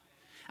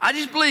 I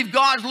just believe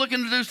God's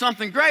looking to do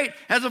something great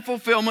as a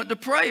fulfillment to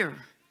prayer.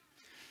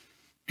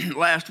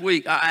 Last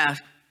week, I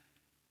asked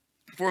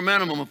for a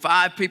minimum of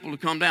 5 people to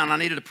come down. I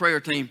needed a prayer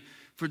team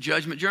for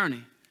Judgment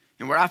Journey.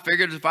 And what I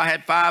figured is if I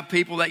had 5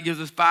 people, that gives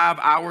us 5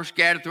 hours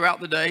scattered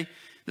throughout the day.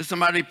 There's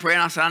somebody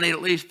praying. I said, I need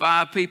at least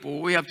 5 people.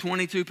 Well, we have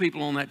 22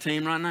 people on that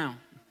team right now.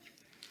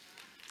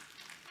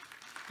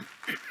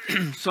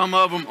 Some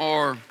of them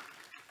are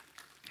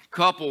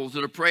couples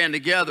that are praying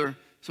together,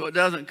 so it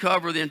doesn't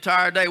cover the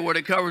entire day. What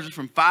it covers is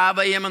from 5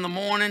 a.m. in the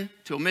morning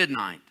till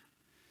midnight.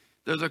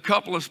 There's a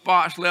couple of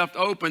spots left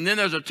open. Then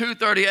there's a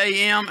 2:30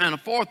 a.m. and a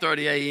 4:30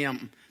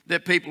 a.m.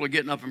 that people are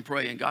getting up and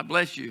praying. God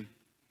bless you.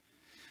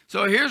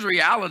 So here's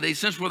reality.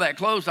 Since we're that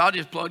close, I'll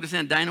just plug this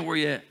in. Dana, where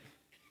you at?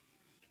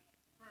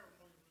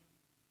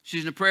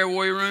 She's in the prayer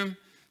warrior room.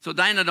 So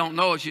Dana don't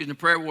know it. She's in the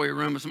prayer warrior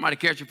room, but somebody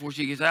catch her before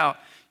she gets out.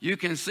 You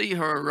can see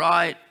her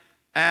right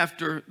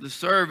after the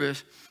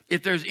service.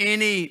 If there's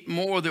any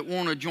more that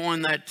want to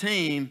join that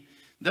team,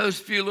 those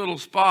few little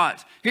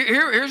spots.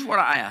 Here's what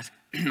I ask.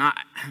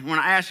 When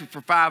I asked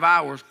for 5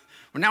 hours,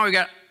 well, now we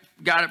got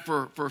it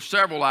for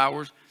several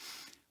hours.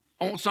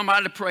 I want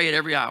somebody to pray at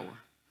every hour.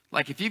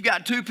 Like if you've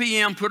got 2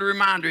 p.m., put a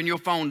reminder in your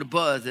phone to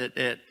buzz at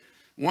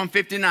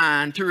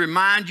 1:59 to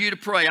remind you to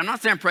pray. I'm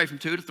not saying pray from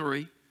 2 to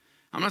 3.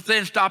 I'm not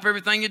saying stop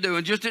everything you're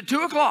doing. Just at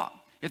 2 o'clock,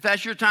 if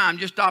that's your time,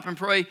 just stop and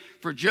pray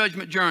for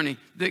Judgment Journey,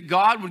 that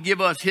God would give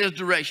us his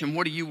direction.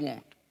 What do you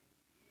want?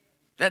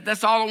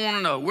 That's all I want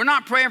to know. We're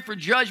not praying for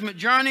Judgment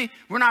Journey.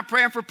 We're not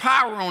praying for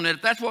power on it.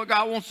 If that's what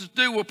God wants us to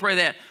do, we'll pray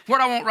that.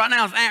 What I want right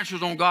now is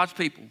answers on God's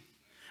people.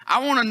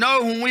 I want to know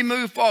when we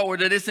move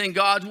forward that it's in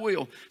God's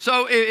will.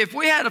 So if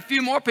we had a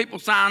few more people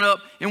sign up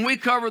and we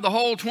cover the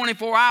whole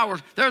 24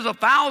 hours, there's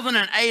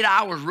 1,008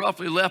 hours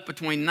roughly left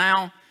between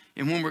now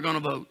and when we're going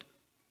to vote.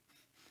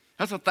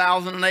 That's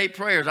 1,008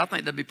 prayers. I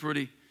think that'd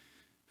be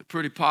a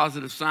pretty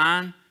positive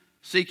sign.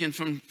 seeking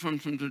from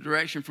the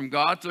direction from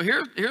God. So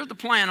here's the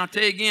plan. I'll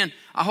tell you again,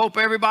 I hope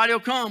everybody will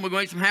come. We're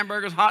going to eat some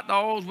hamburgers, hot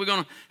dogs. We're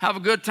going to have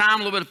a good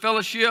time, a little bit of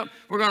fellowship.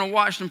 We're going to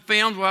watch some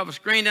films. We'll have a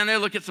screen down there,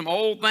 look at some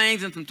old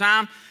things and some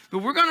time. But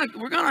we're going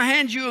to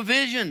hand you a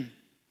vision.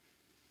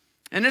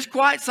 And it's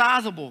quite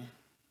sizable.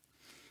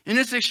 And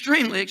it's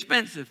extremely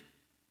expensive.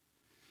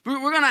 We're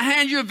going to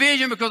hand you a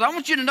vision because I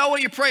want you to know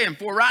what you're praying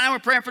for. Right now we're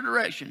praying for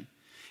direction.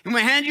 And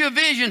we hand you a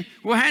vision.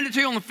 We'll hand it to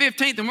you on the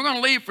 15th, and we're going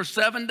to leave for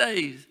 7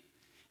 days.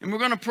 And we're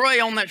going to pray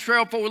on that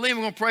trail before we leave.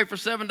 We're going to pray for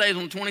 7 days.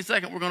 On the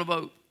 22nd, we're going to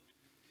vote.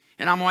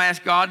 And I'm going to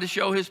ask God to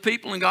show his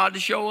people and God to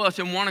show us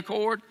in one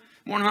accord,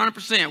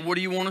 100%. What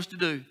do you want us to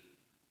do?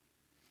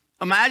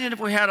 Imagine if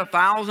we had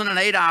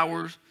 1,008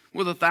 hours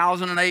with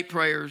 1,008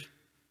 prayers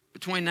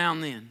between now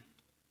and then.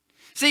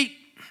 See,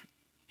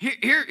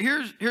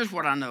 here's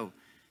what I know.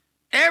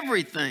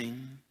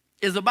 Everything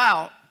is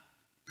about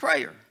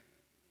prayer.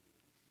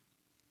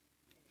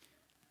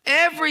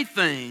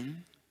 Everything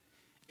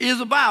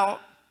is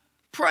about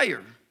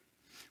prayer.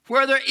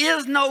 Where there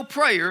is no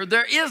prayer,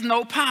 there is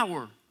no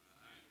power.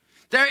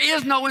 There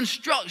is no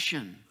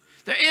instruction.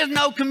 There is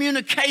no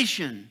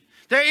communication.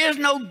 There is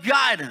no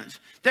guidance.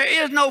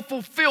 There is no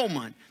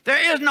fulfillment.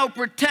 There is no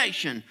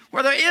protection.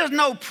 Where there is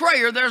no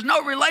prayer, there's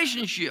no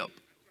relationship.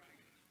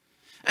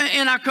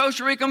 In our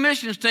Costa Rica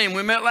missions team,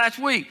 we met last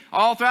week,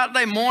 all throughout the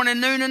day, morning,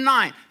 noon, and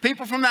night.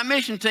 People from that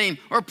mission team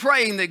are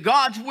praying that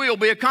God's will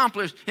be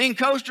accomplished in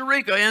Costa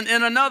Rica,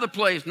 in another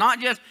place,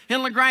 not just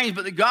in LaGrange,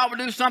 but that God would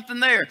do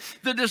something there.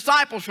 The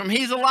disciples from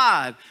He's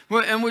Alive,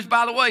 and which,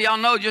 by the way, y'all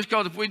know just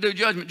because if we do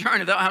Judgment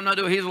Journey, that don't have nothing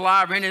to do with He's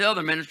Alive or any of the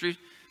other ministries.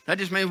 That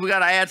just means we got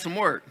to add some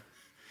work.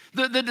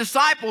 The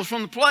disciples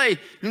from the play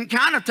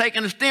kind of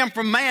taking a stem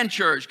from Man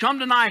Church. Come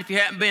tonight if you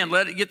haven't been.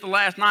 Let it get the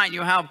last night and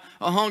you'll have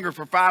a hunger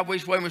for 5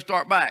 weeks when we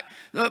start back.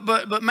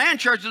 But Man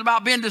Church is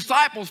about being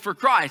disciples for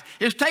Christ.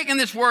 It's taking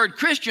this word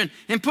Christian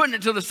and putting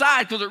it to the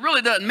side because it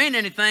really doesn't mean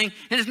anything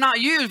and it's not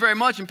used very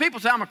much. And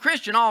people say, I'm a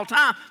Christian all the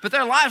time, but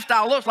their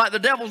lifestyle looks like the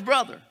devil's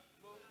brother.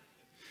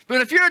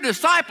 But if you're a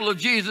disciple of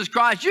Jesus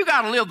Christ, you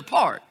got to live the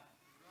part.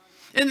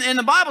 And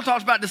the Bible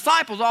talks about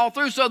disciples all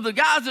through. So the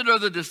guys that are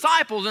the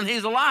disciples and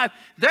He's Alive,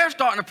 they're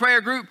starting a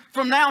prayer group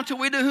from now until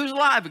we do Who's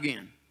Alive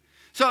again.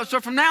 So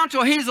from now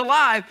until He's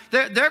Alive,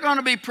 they're going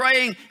to be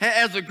praying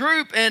as a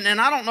group. And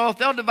I don't know if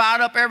they'll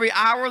divide up every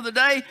hour of the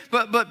day,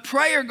 but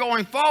prayer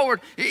going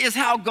forward is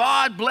how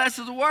God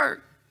blesses the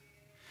work.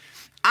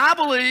 I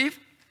believe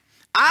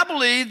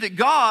that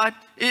God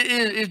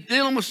is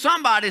dealing with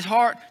somebody's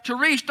heart to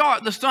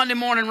restart the Sunday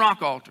morning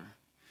rock altar.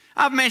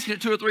 I've mentioned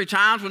it 2 or 3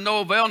 times with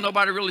no avail.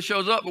 Nobody really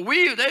shows up. But there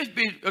used to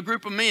be a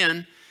group of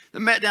men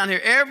that met down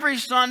here every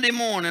Sunday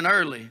morning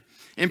early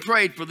and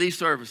prayed for these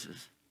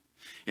services.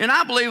 And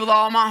I believe with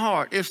all my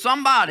heart, if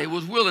somebody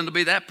was willing to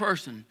be that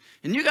person,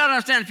 and you got to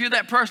understand, if you're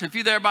that person, if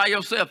you're there by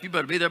yourself, you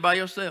better be there by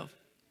yourself.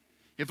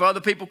 If other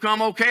people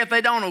come, okay. If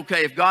they don't,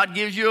 okay. If God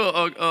gives you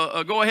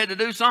a go ahead to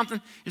do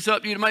something, it's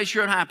up to you to make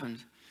sure it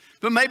happens.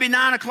 But maybe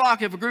 9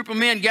 o'clock, if a group of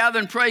men gather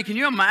and pray, can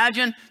you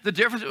imagine the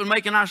difference it would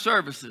make in our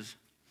services?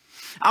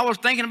 I was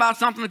thinking about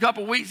something a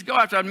couple weeks ago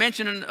after I'd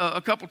mentioned it a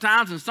couple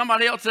times and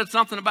somebody else said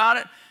something about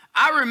it.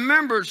 I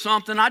remembered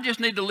something. I just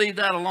need to leave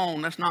that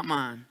alone. That's not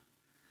mine.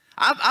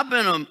 I've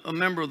been a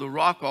member of the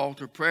Rock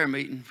Altar prayer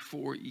meeting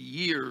for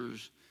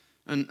years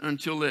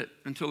until it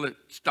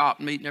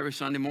stopped meeting every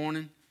Sunday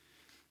morning.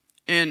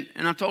 And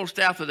I told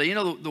staff today, you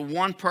know, the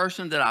one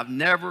person that I've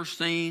never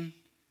seen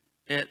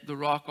at the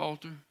Rock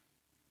Altar?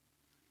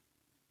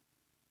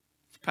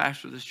 It's the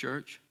pastor of this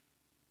church.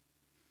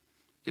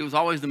 It was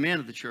always the men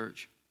of the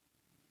church.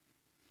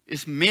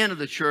 It's men of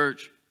the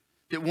church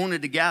that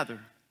wanted to gather.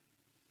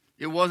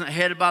 It wasn't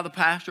headed by the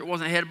pastor. It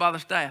wasn't headed by the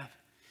staff.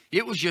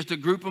 It was just a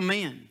group of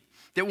men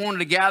that wanted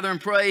to gather and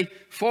pray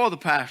for the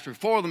pastor,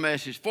 for the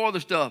message, for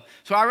the stuff.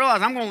 So I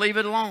realized I'm going to leave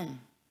it alone.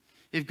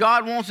 If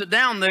God wants it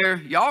down there,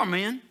 y'all are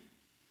men.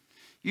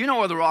 You know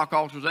where the rock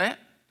altar's at.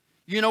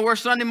 You know where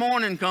Sunday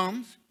morning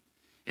comes.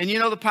 And you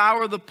know the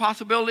power of the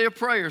possibility of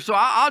prayer. So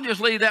I'll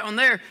just leave that one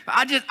there.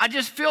 I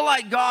just feel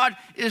like God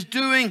is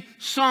doing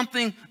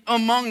something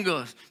among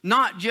us.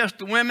 Not just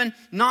the women,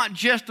 not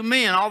just the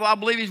men, although I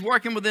believe He's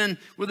working within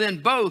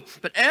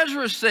both. But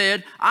Ezra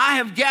said, I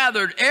have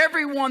gathered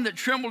everyone that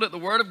trembled at the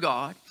word of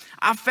God.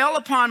 I fell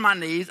upon my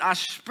knees. I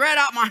spread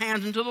out my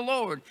hands unto the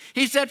Lord.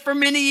 He said, for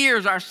many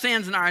years our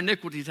sins and our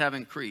iniquities have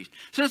increased.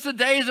 Since the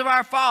days of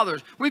our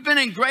fathers, we've been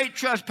in great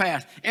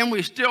trespass, and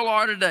we still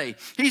are today.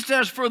 He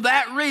says, for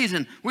that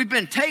reason, we've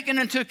been taken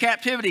into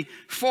captivity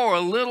for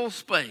a little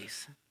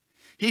space.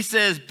 He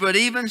says, but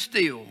even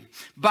still,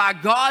 by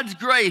God's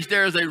grace,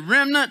 there is a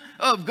remnant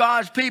of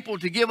God's people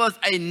to give us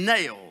a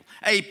nail,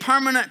 a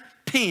permanent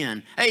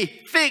pin, a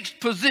fixed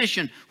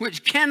position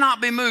which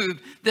cannot be moved,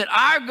 that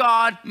our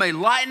God may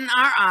lighten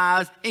our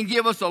eyes and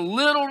give us a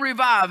little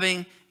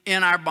reviving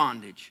in our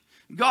bondage.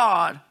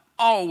 God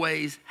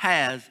always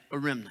has a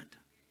remnant.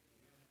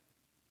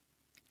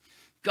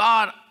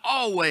 God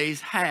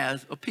always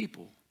has a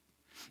people.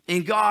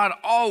 And God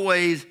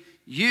always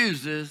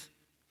uses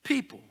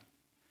people.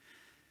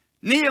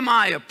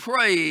 Nehemiah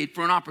prayed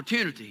for an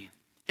opportunity.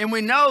 And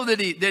we know that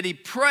he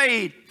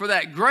prayed for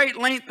that great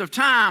length of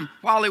time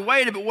while he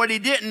waited. But what he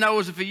didn't know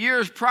is that for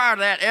years prior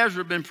to that, Ezra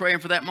had been praying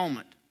for that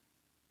moment.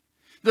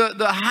 The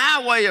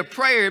highway of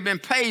prayer had been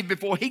paved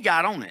before he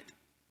got on it.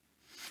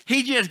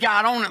 He just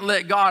got on it and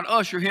let God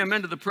usher him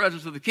into the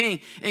presence of the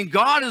king. And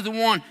God is the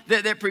one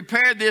that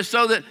prepared this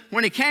so that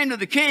when he came to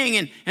the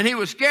king and he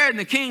was scared and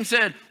the king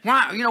said,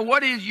 "Why,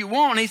 what is you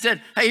want?" He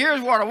said, "Hey,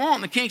 here's what I want."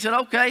 And the king said,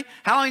 "Okay,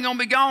 how long are you going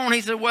to be gone?"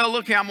 He said, "Well,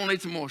 look here, I'm going to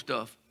need some more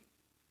stuff."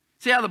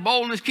 See how the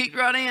boldness kicked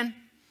right in?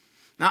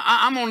 Now,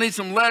 I'm going to need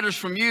some letters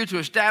from you to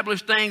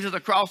establish things as I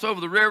cross over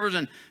the rivers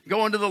and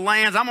go into the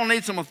lands. I'm going to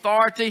need some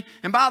authority.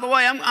 And by the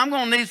way, I'm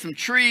going to need some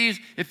trees.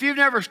 If you've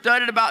never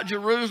studied about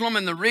Jerusalem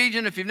and the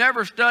region, if you've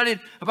never studied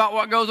about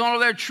what goes on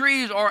over there,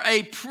 trees are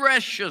a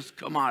precious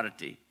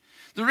commodity.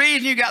 The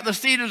reason you got the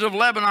cedars of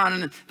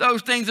Lebanon and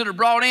those things that are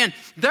brought in,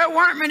 there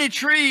weren't many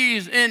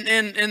trees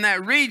in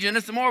that region.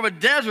 It's more of a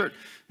desert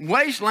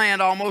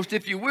wasteland almost,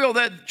 if you will.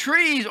 That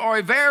trees are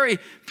a very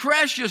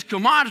precious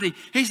commodity.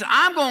 He said,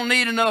 I'm going to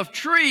need enough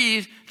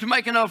trees to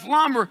make enough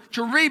lumber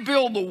to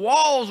rebuild the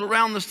walls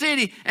around the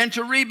city and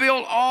to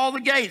rebuild all the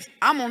gates.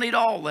 I'm going to need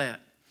all that.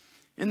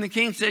 And the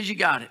king says, you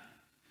got it.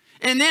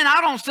 And then I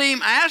don't see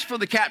him ask for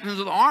the captains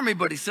of the army,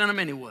 but he sent them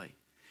anyway.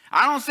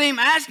 I don't see him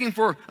asking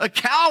for a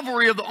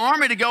cavalry of the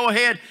army to go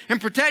ahead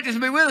and protect us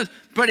and be with us,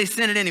 but he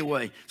sent it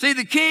anyway. See,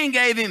 the king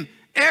gave him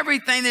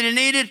everything that he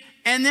needed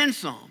and then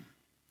some.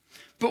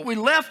 But we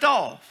left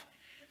off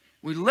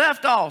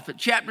at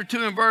chapter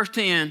 2 and verse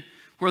 10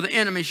 where the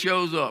enemy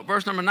shows up.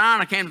 Verse number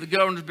 9, I came to the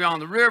governors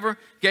beyond the river,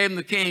 gave them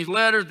the king's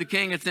letters. The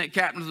king had sent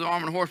captains of the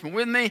army and horsemen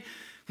with me.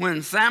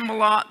 When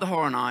Sanballat the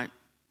Horonite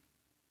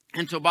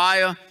and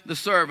Tobiah the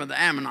servant, the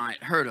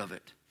Ammonite, heard of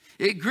it,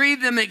 it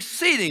grieved them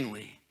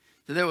exceedingly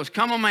that there was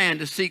come a man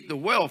to seek the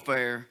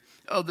welfare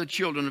of the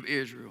children of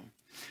Israel.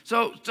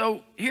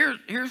 So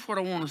here's what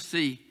I want to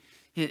see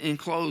in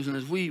closing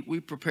as we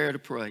prepare to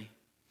pray.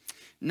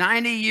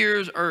 90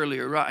 years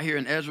earlier, right here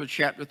in Ezra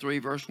chapter 3,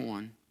 verse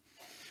 1,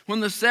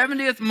 when the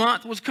 70th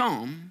month was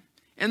come,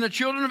 and the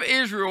children of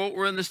Israel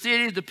were in the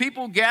cities, the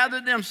people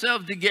gathered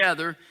themselves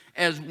together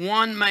as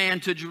one man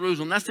to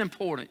Jerusalem. That's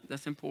important.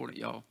 That's important,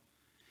 y'all.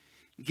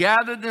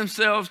 Gathered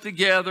themselves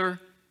together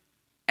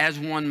as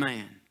one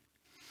man.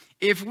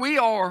 If we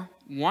are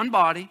one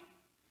body,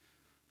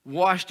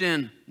 washed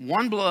in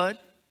one blood,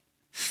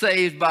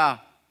 saved by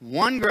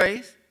one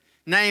grace,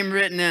 name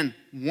written in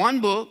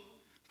one book,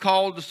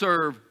 called to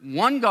serve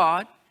one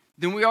God,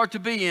 then we are to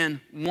be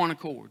in one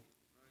accord.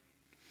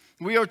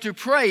 We are to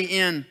pray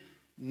in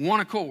one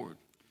accord.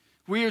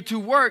 We are to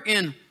work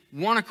in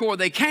one accord.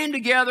 They came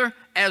together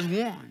as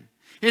one.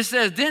 It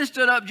says, then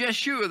stood up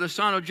Jeshua, the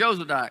son of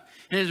Jozadak,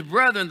 and his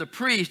brethren, the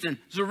priest, and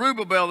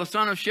Zerubbabel, the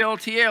son of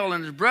Shealtiel,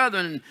 and his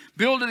brethren, and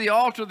builded the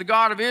altar of the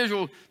God of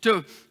Israel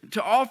to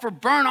offer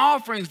burnt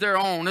offerings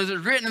thereon, as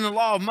is written in the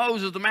law of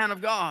Moses, the man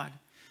of God.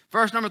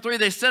 Verse number 3,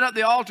 they set up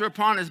the altar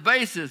upon its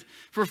basis,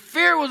 for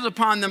fear was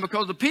upon them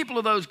because the people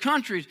of those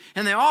countries,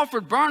 and they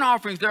offered burnt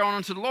offerings thereon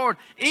unto the Lord,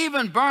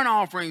 even burnt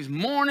offerings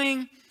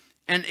morning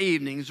and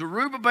evening.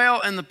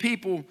 Zerubbabel and the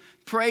people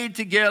prayed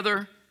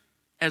together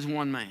as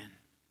one man.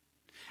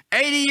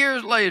 80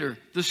 years later,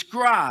 the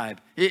scribe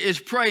is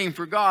praying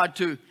for God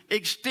to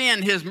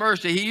extend his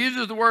mercy. He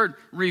uses the word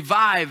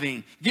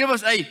reviving. Give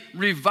us a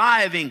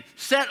reviving.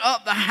 Set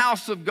up the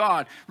house of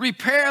God.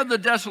 Repair the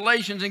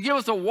desolations and give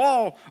us a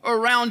wall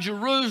around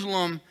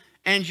Jerusalem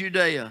and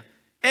Judea.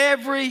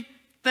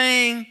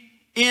 Everything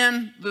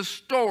in the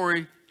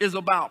story is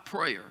about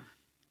prayer.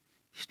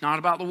 It's not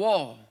about the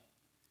wall.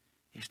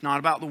 It's not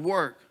about the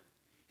work.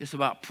 It's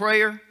about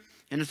prayer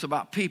and it's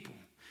about people.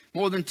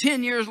 More than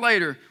 10 years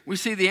later, we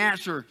see the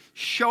answer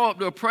show up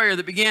to a prayer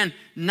that began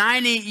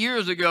 90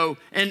 years ago.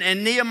 And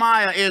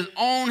Nehemiah is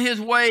on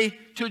his way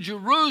to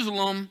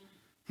Jerusalem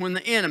when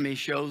the enemy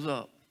shows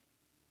up.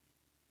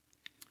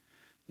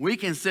 We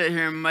can sit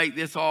here and make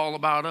this all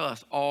about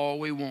us all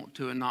we want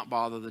to and not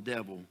bother the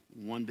devil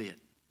one bit.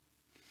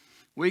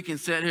 We can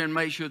sit here and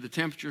make sure the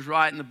temperature's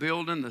right in the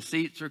building, the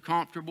seats are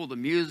comfortable, the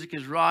music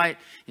is right,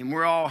 and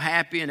we're all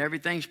happy and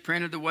everything's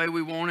printed the way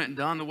we want it and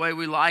done the way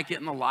we like it,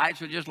 and the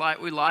lights are just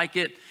like we like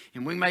it,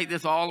 and we make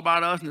this all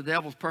about us, and the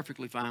devil's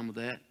perfectly fine with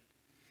that.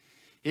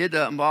 It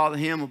doesn't bother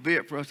him a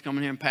bit for us to come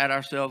in here and pat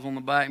ourselves on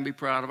the back and be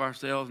proud of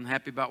ourselves and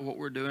happy about what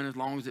we're doing as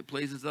long as it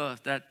pleases us.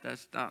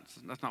 That's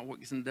not what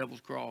gets in the devil's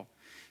craw.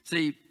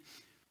 See,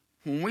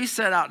 when we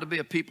set out to be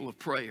a people of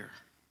prayer,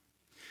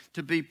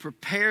 to be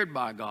prepared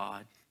by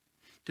God,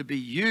 to be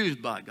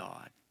used by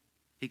God,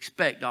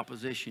 expect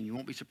opposition. You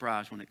won't be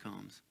surprised when it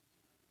comes.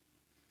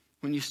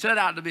 When you set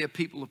out to be a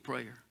people of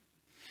prayer,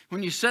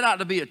 when you set out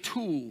to be a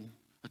tool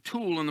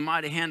in the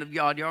mighty hand of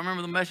God. Y'all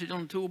remember the message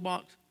on the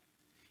toolbox?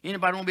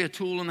 Anybody want to be a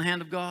tool in the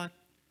hand of God?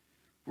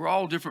 We're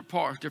all different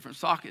parts, different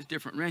sockets,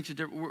 different wrenches,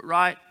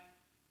 right?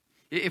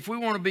 If we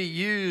want to be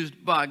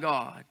used by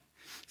God.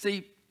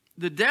 See,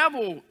 the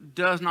devil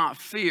does not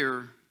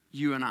fear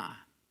you and I.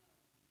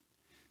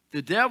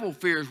 The devil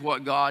fears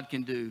what God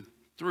can do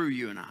through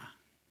you and I.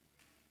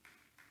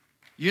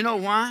 You know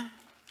why?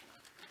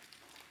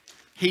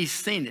 He's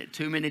seen it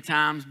too many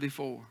times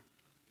before,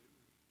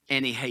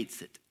 and he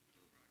hates it.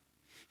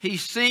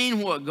 He's seen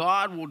what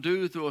God will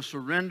do through a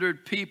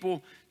surrendered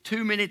people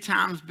too many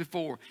times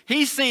before.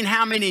 He's seen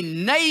how many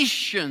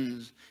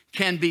nations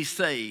can be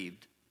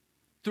saved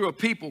through a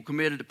people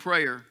committed to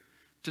prayer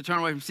to turn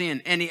away from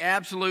sin, and he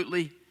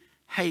absolutely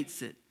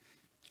hates it.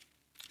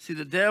 See,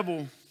 the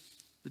devil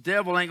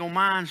ain't gonna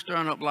mind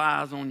stirring up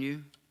lies on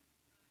you.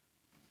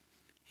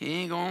 He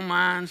ain't gonna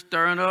mind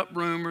stirring up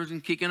rumors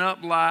and kicking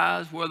up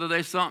lies, whether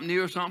they're something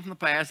new or something from the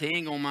past. He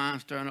ain't gonna mind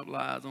stirring up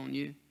lies on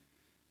you.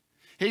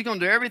 He's gonna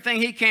do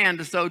everything he can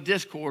to sow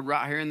discord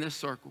right here in this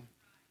circle.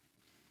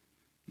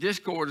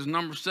 Discord is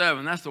number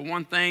 7. That's the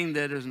one thing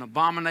that is an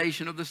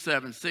abomination of the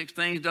 7. 6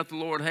 things doth the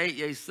Lord hate,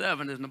 yea,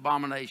 7 is an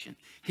abomination.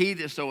 He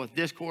that soweth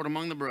discord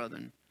among the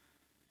brethren.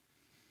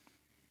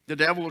 The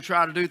devil will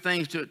try to do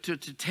things to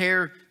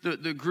tear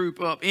the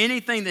group up.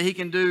 Anything that he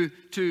can do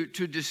to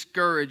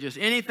discourage us.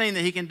 Anything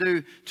that he can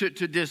do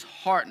to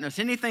dishearten us.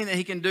 Anything that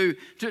he can do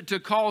to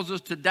cause us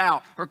to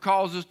doubt or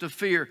cause us to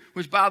fear.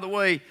 Which, by the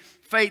way,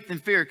 faith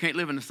and fear can't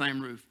live in the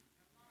same roof.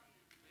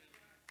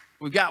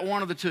 We've got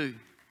one of the two.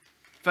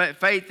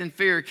 Faith and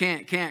fear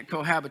can't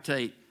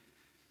cohabitate.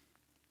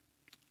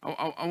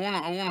 I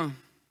want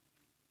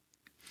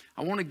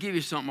to give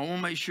you something. I want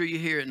to make sure you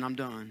hear it, and I'm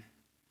done.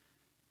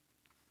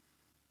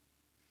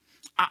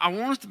 I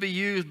want us to be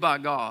used by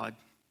God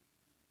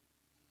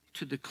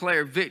to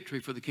declare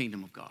victory for the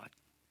kingdom of God.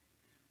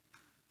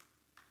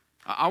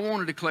 I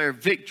want to declare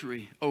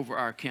victory over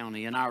our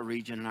county and our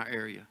region and our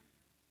area.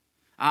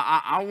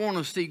 I want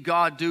to see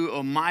God do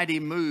a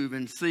mighty move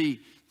and see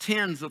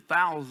tens of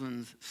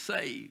thousands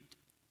saved.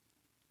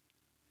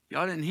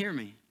 Y'all didn't hear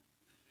me.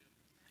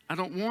 I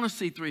don't want to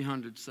see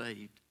 300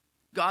 saved.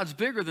 God's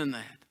bigger than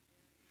that.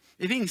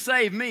 If he can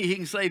save me, he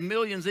can save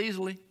millions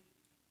easily.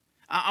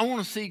 I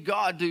want to see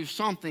God do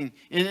something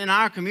in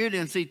our community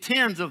and see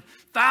tens of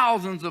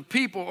thousands of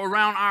people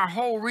around our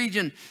whole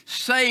region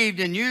saved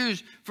and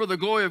used for the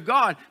glory of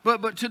God.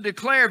 But to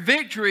declare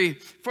victory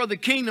for the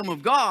kingdom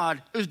of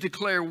God is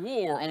declare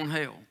war on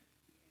hell.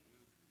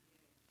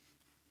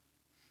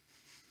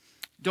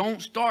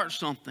 Don't start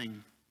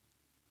something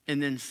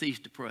and then cease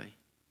to pray.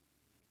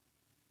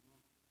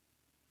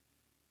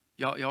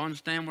 Y'all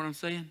understand what I'm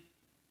saying?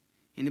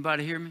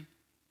 Anybody hear me?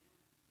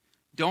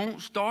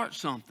 Don't start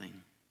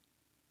something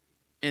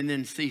and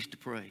then cease to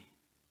pray.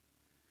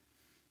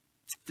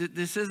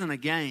 This isn't a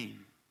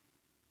game.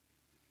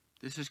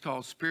 This is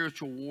called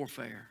spiritual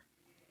warfare.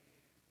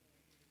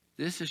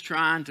 This is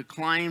trying to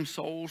claim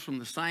souls from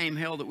the same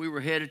hell that we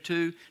were headed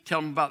to, tell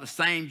them about the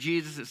same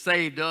Jesus that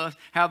saved us,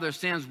 how their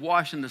sins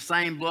washed in the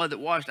same blood that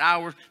washed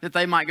ours, that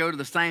they might go to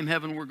the same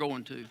heaven we're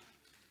going to.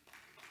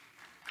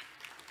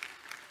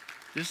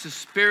 This is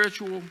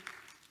spiritual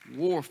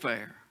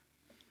warfare.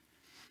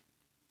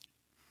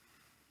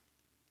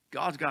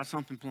 God's got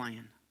something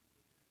planned.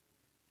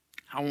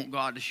 I want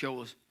God to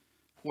show us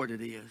what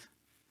it is.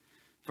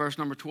 Verse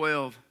number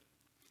 12,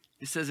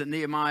 it says that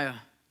Nehemiah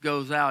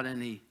goes out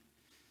and he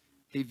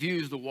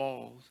views the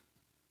walls.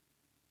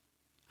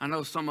 I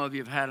know some of you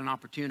have had an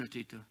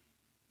opportunity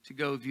to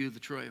go view the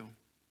trail.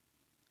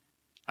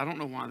 I don't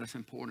know why that's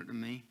important to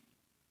me.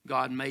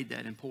 God made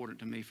that important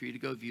to me for you to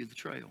go view the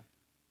trail.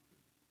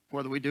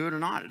 Whether we do it or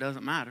not, it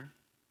doesn't matter.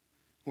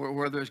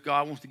 Whether it's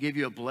God wants to give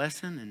you a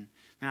blessing. And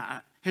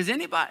now, has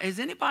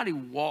anybody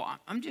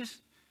walked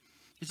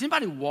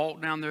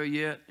down there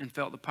yet and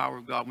felt the power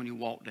of God when you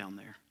walked down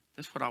there?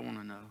 That's what I want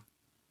to know.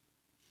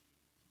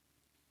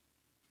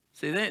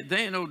 See, there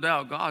ain't no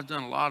doubt God's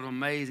done a lot of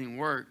amazing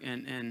work,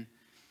 and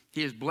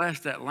he has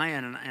blessed that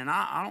land. And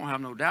I don't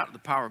have no doubt that the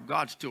power of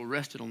God still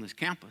rested on this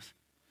campus,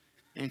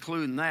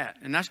 including that.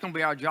 And that's going to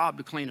be our job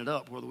to clean it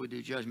up, whether we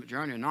do Judgment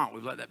Journey or not.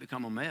 We've let that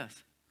become a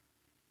mess.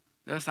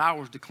 That's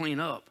ours to clean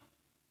up,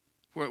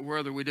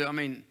 whether we do. I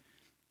mean,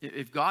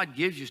 if God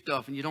gives you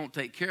stuff and you don't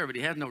take care of it,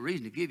 he has no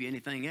reason to give you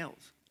anything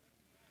else.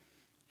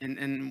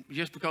 And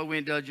just because we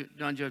ain't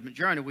done Judgment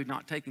Journey, we've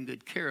not taken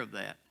good care of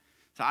that.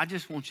 So I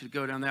just want you to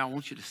go down there. I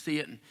want you to see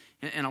it,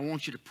 and I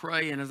want you to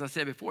pray. And as I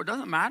said before, it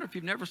doesn't matter if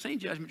you've never seen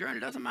Judgment Journey.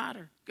 It doesn't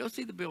matter. Go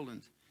see the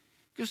buildings.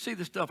 Go see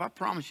the stuff. I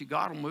promise you,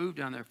 God will move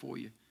down there for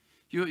you.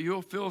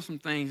 You'll feel some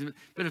things.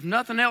 But if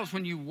nothing else,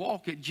 when you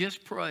walk it,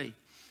 just pray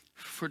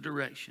for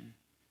direction.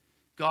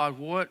 God,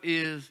 what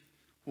is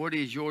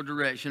your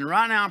direction? And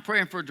right now I'm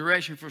praying for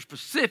direction for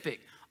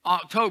specific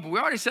October. We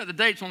already set the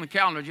dates on the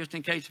calendar just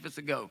in case if it's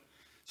a go,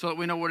 so that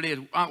we know what it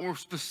is. We're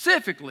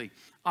specifically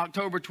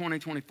October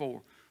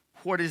 2024.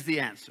 What is the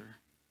answer?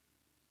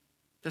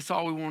 That's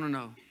all we want to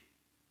know.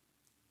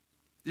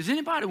 Does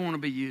anybody want to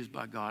be used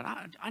by God?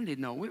 I need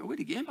to know.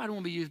 Anybody want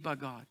to be used by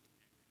God?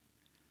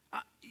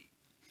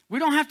 We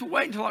don't have to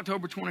wait until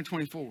October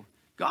 2024.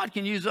 God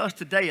can use us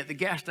today at the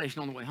gas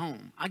station on the way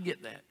home. I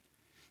get that.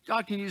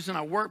 God can use us in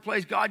our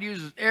workplace. God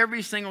uses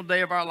every single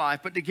day of our life.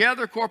 But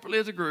together, corporately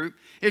as a group,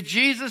 if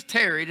Jesus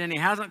tarried and he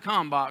hasn't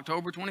come by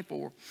October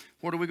 24,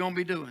 what are we going to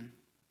be doing?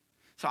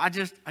 So I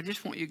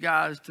just want you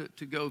guys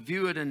to go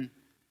view it and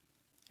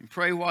And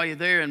pray while you're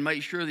there, and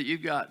make sure that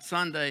you've got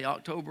Sunday,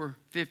 October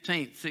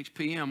 15th, 6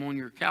 p.m. on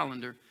your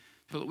calendar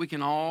so that we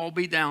can all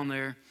be down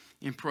there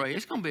and pray.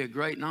 It's going to be a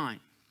great night.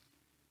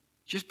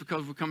 Just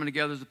because we're coming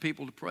together as a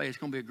people to pray, it's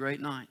going to be a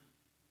great night.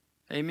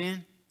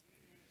 Amen?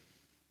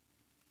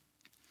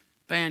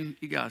 Band,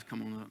 you guys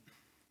come on up.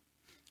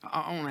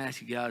 I want to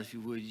ask you guys, if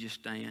you would, just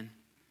stand.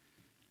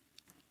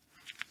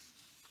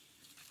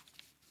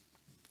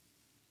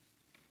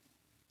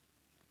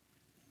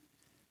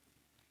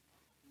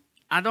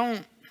 I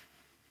don't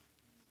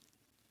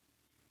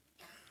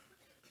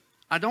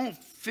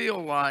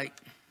feel like,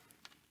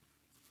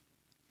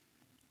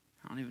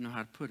 I don't even know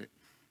how to put it.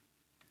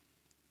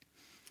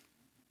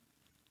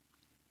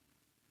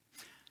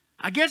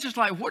 I guess it's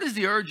like, what is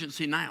the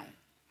urgency now?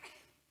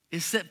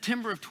 It's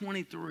September of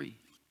 23.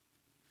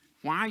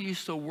 Why are you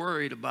so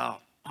worried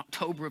about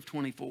October of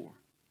 24?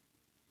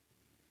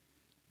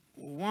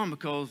 Well, one,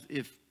 because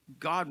if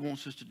God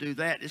wants us to do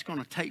that, it's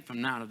going to take from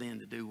now to then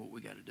to do what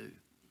we got to do.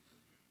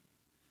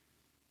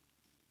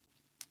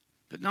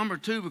 But number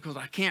two, because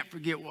I can't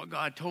forget what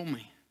God told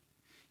me.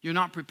 You're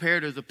not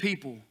prepared as a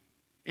people,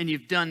 and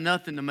you've done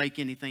nothing to make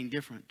anything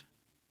different.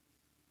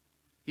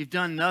 You've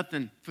done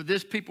nothing for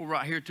this people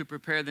right here to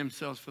prepare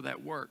themselves for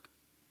that work.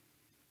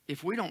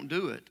 If we don't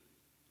do it,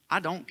 I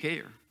don't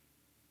care.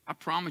 I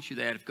promise you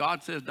that. If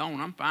God says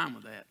don't, I'm fine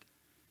with that.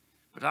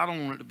 But I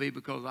don't want it to be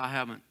because I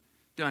haven't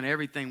done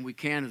everything we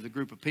can as a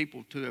group of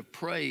people to have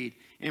prayed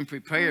and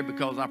prepared,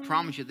 because I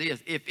promise you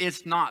this, if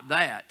it's not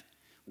that,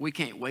 we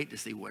can't wait to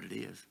see what it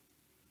is.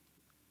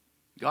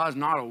 God's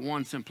not a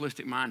one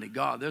simplistic minded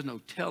God. There's no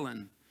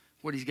telling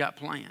what he's got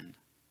planned.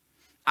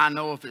 I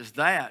know if it's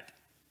that,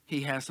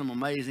 he has some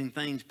amazing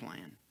things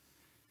planned.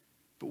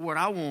 But what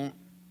I want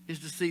is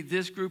to see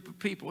this group of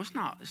people. It's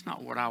not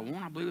what I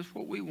want. I believe it's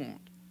what we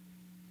want.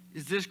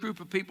 Is this group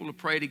of people to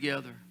pray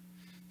together,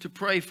 to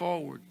pray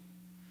forward,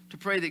 to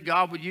pray that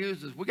God would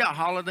use us. We got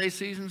holiday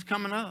seasons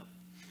coming up.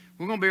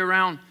 We're going to be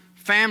around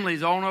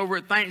families all over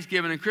at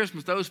Thanksgiving and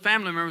Christmas, those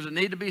family members that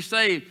need to be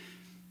saved.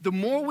 The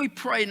more we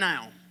pray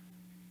now,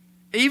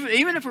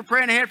 even if we're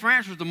praying ahead for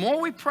answers, the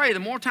more we pray, the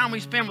more time we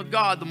spend with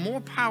God, the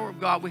more power of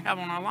God we have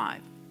on our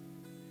life.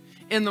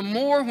 And the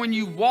more, when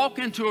you walk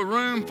into a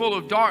room full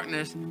of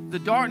darkness, the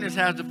darkness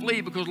has to flee,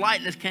 because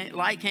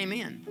light came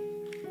in.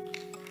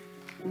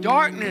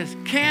 Darkness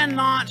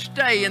cannot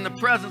stay in the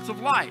presence of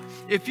light.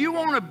 If you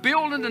want a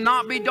building to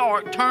not be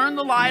dark, turn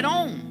the light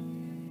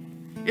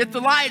on. If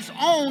the light's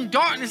on,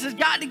 darkness has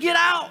got to get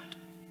out.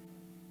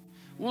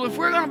 Well, if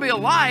we're going to be a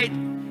light,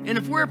 and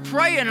if we're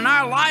praying and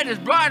our light is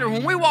brighter,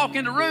 when we walk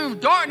into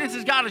rooms, darkness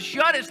has got to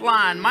shut its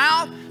lying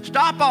mouth,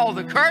 stop all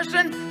the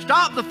cursing,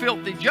 stop the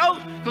filthy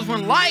jokes, because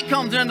when light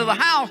comes into the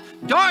house,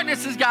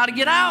 darkness has got to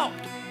get out.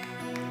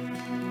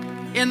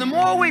 And the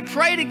more we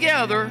pray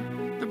together,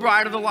 the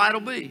brighter the light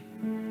will be.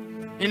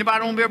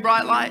 Anybody want to be a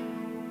bright light?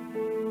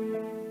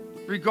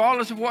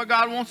 Regardless of what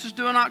God wants us to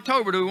do in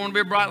October, do we want to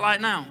be a bright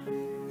light now?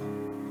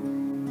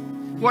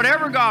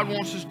 Whatever God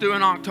wants us to do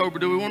in October,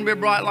 do we want to be a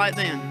bright light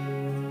then?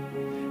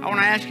 I want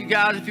to ask you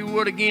guys, if you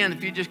would again,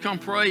 if you just come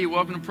pray, you're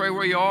welcome to pray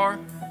where you are.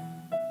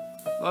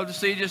 Love to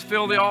see you just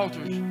fill the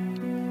altars.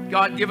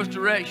 God, give us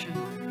direction.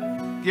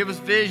 Give us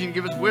vision.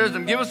 Give us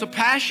wisdom. Give us a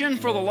passion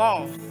for the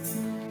lost.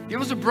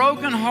 Give us a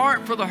broken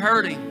heart for the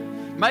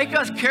hurting. Make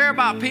us care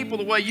about people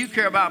the way you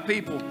care about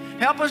people.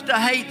 Help us to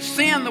hate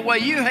sin the way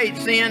you hate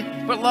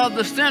sin, but love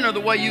the sinner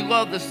the way you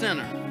love the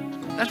sinner.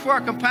 That's where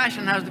our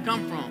compassion has to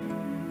come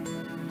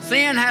from.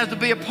 Sin has to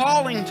be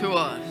appalling to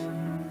us.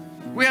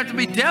 We have to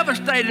be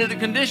devastated at the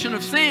condition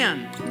of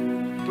sin,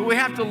 but we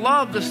have to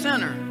love the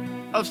sinner.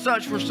 Of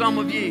such were some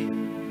of ye.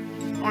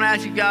 I want to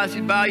ask you guys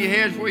to bow your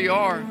heads where you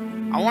are.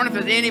 I wonder if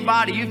there's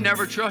anybody you've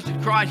never trusted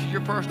Christ as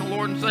your personal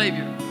Lord and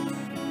Savior.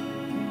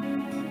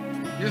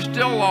 You're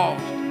still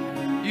lost.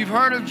 You've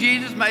heard of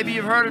Jesus. Maybe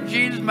you've heard of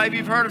Jesus. Maybe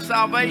you've heard of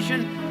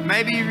salvation.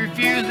 Maybe you've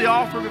refused the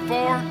offer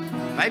before.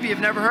 Maybe you've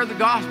never heard the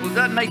gospel. It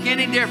doesn't make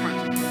any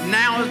difference.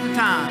 Now is the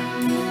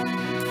time.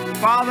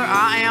 Father,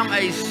 I am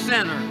a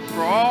sinner.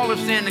 For all have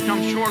sinned and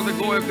come short of the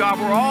glory of God.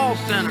 We're all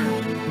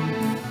sinners.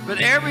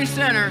 But every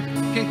sinner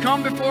can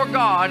come before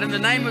God in the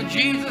name of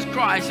Jesus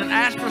Christ and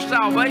ask for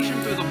salvation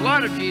through the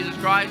blood of Jesus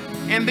Christ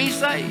and be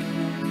saved.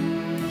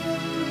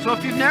 So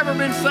if you've never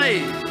been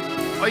saved,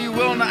 are you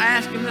willing to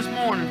ask him this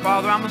morning,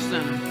 Father, I'm a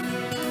sinner.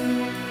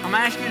 I'm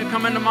asking you to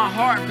come into my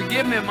heart,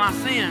 forgive me of my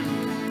sin.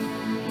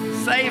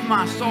 Save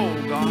my soul,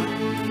 God.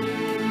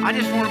 I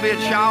just want to be a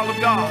child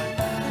of God.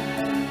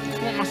 I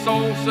just want my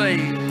soul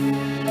saved.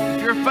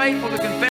 If you're faithful to confess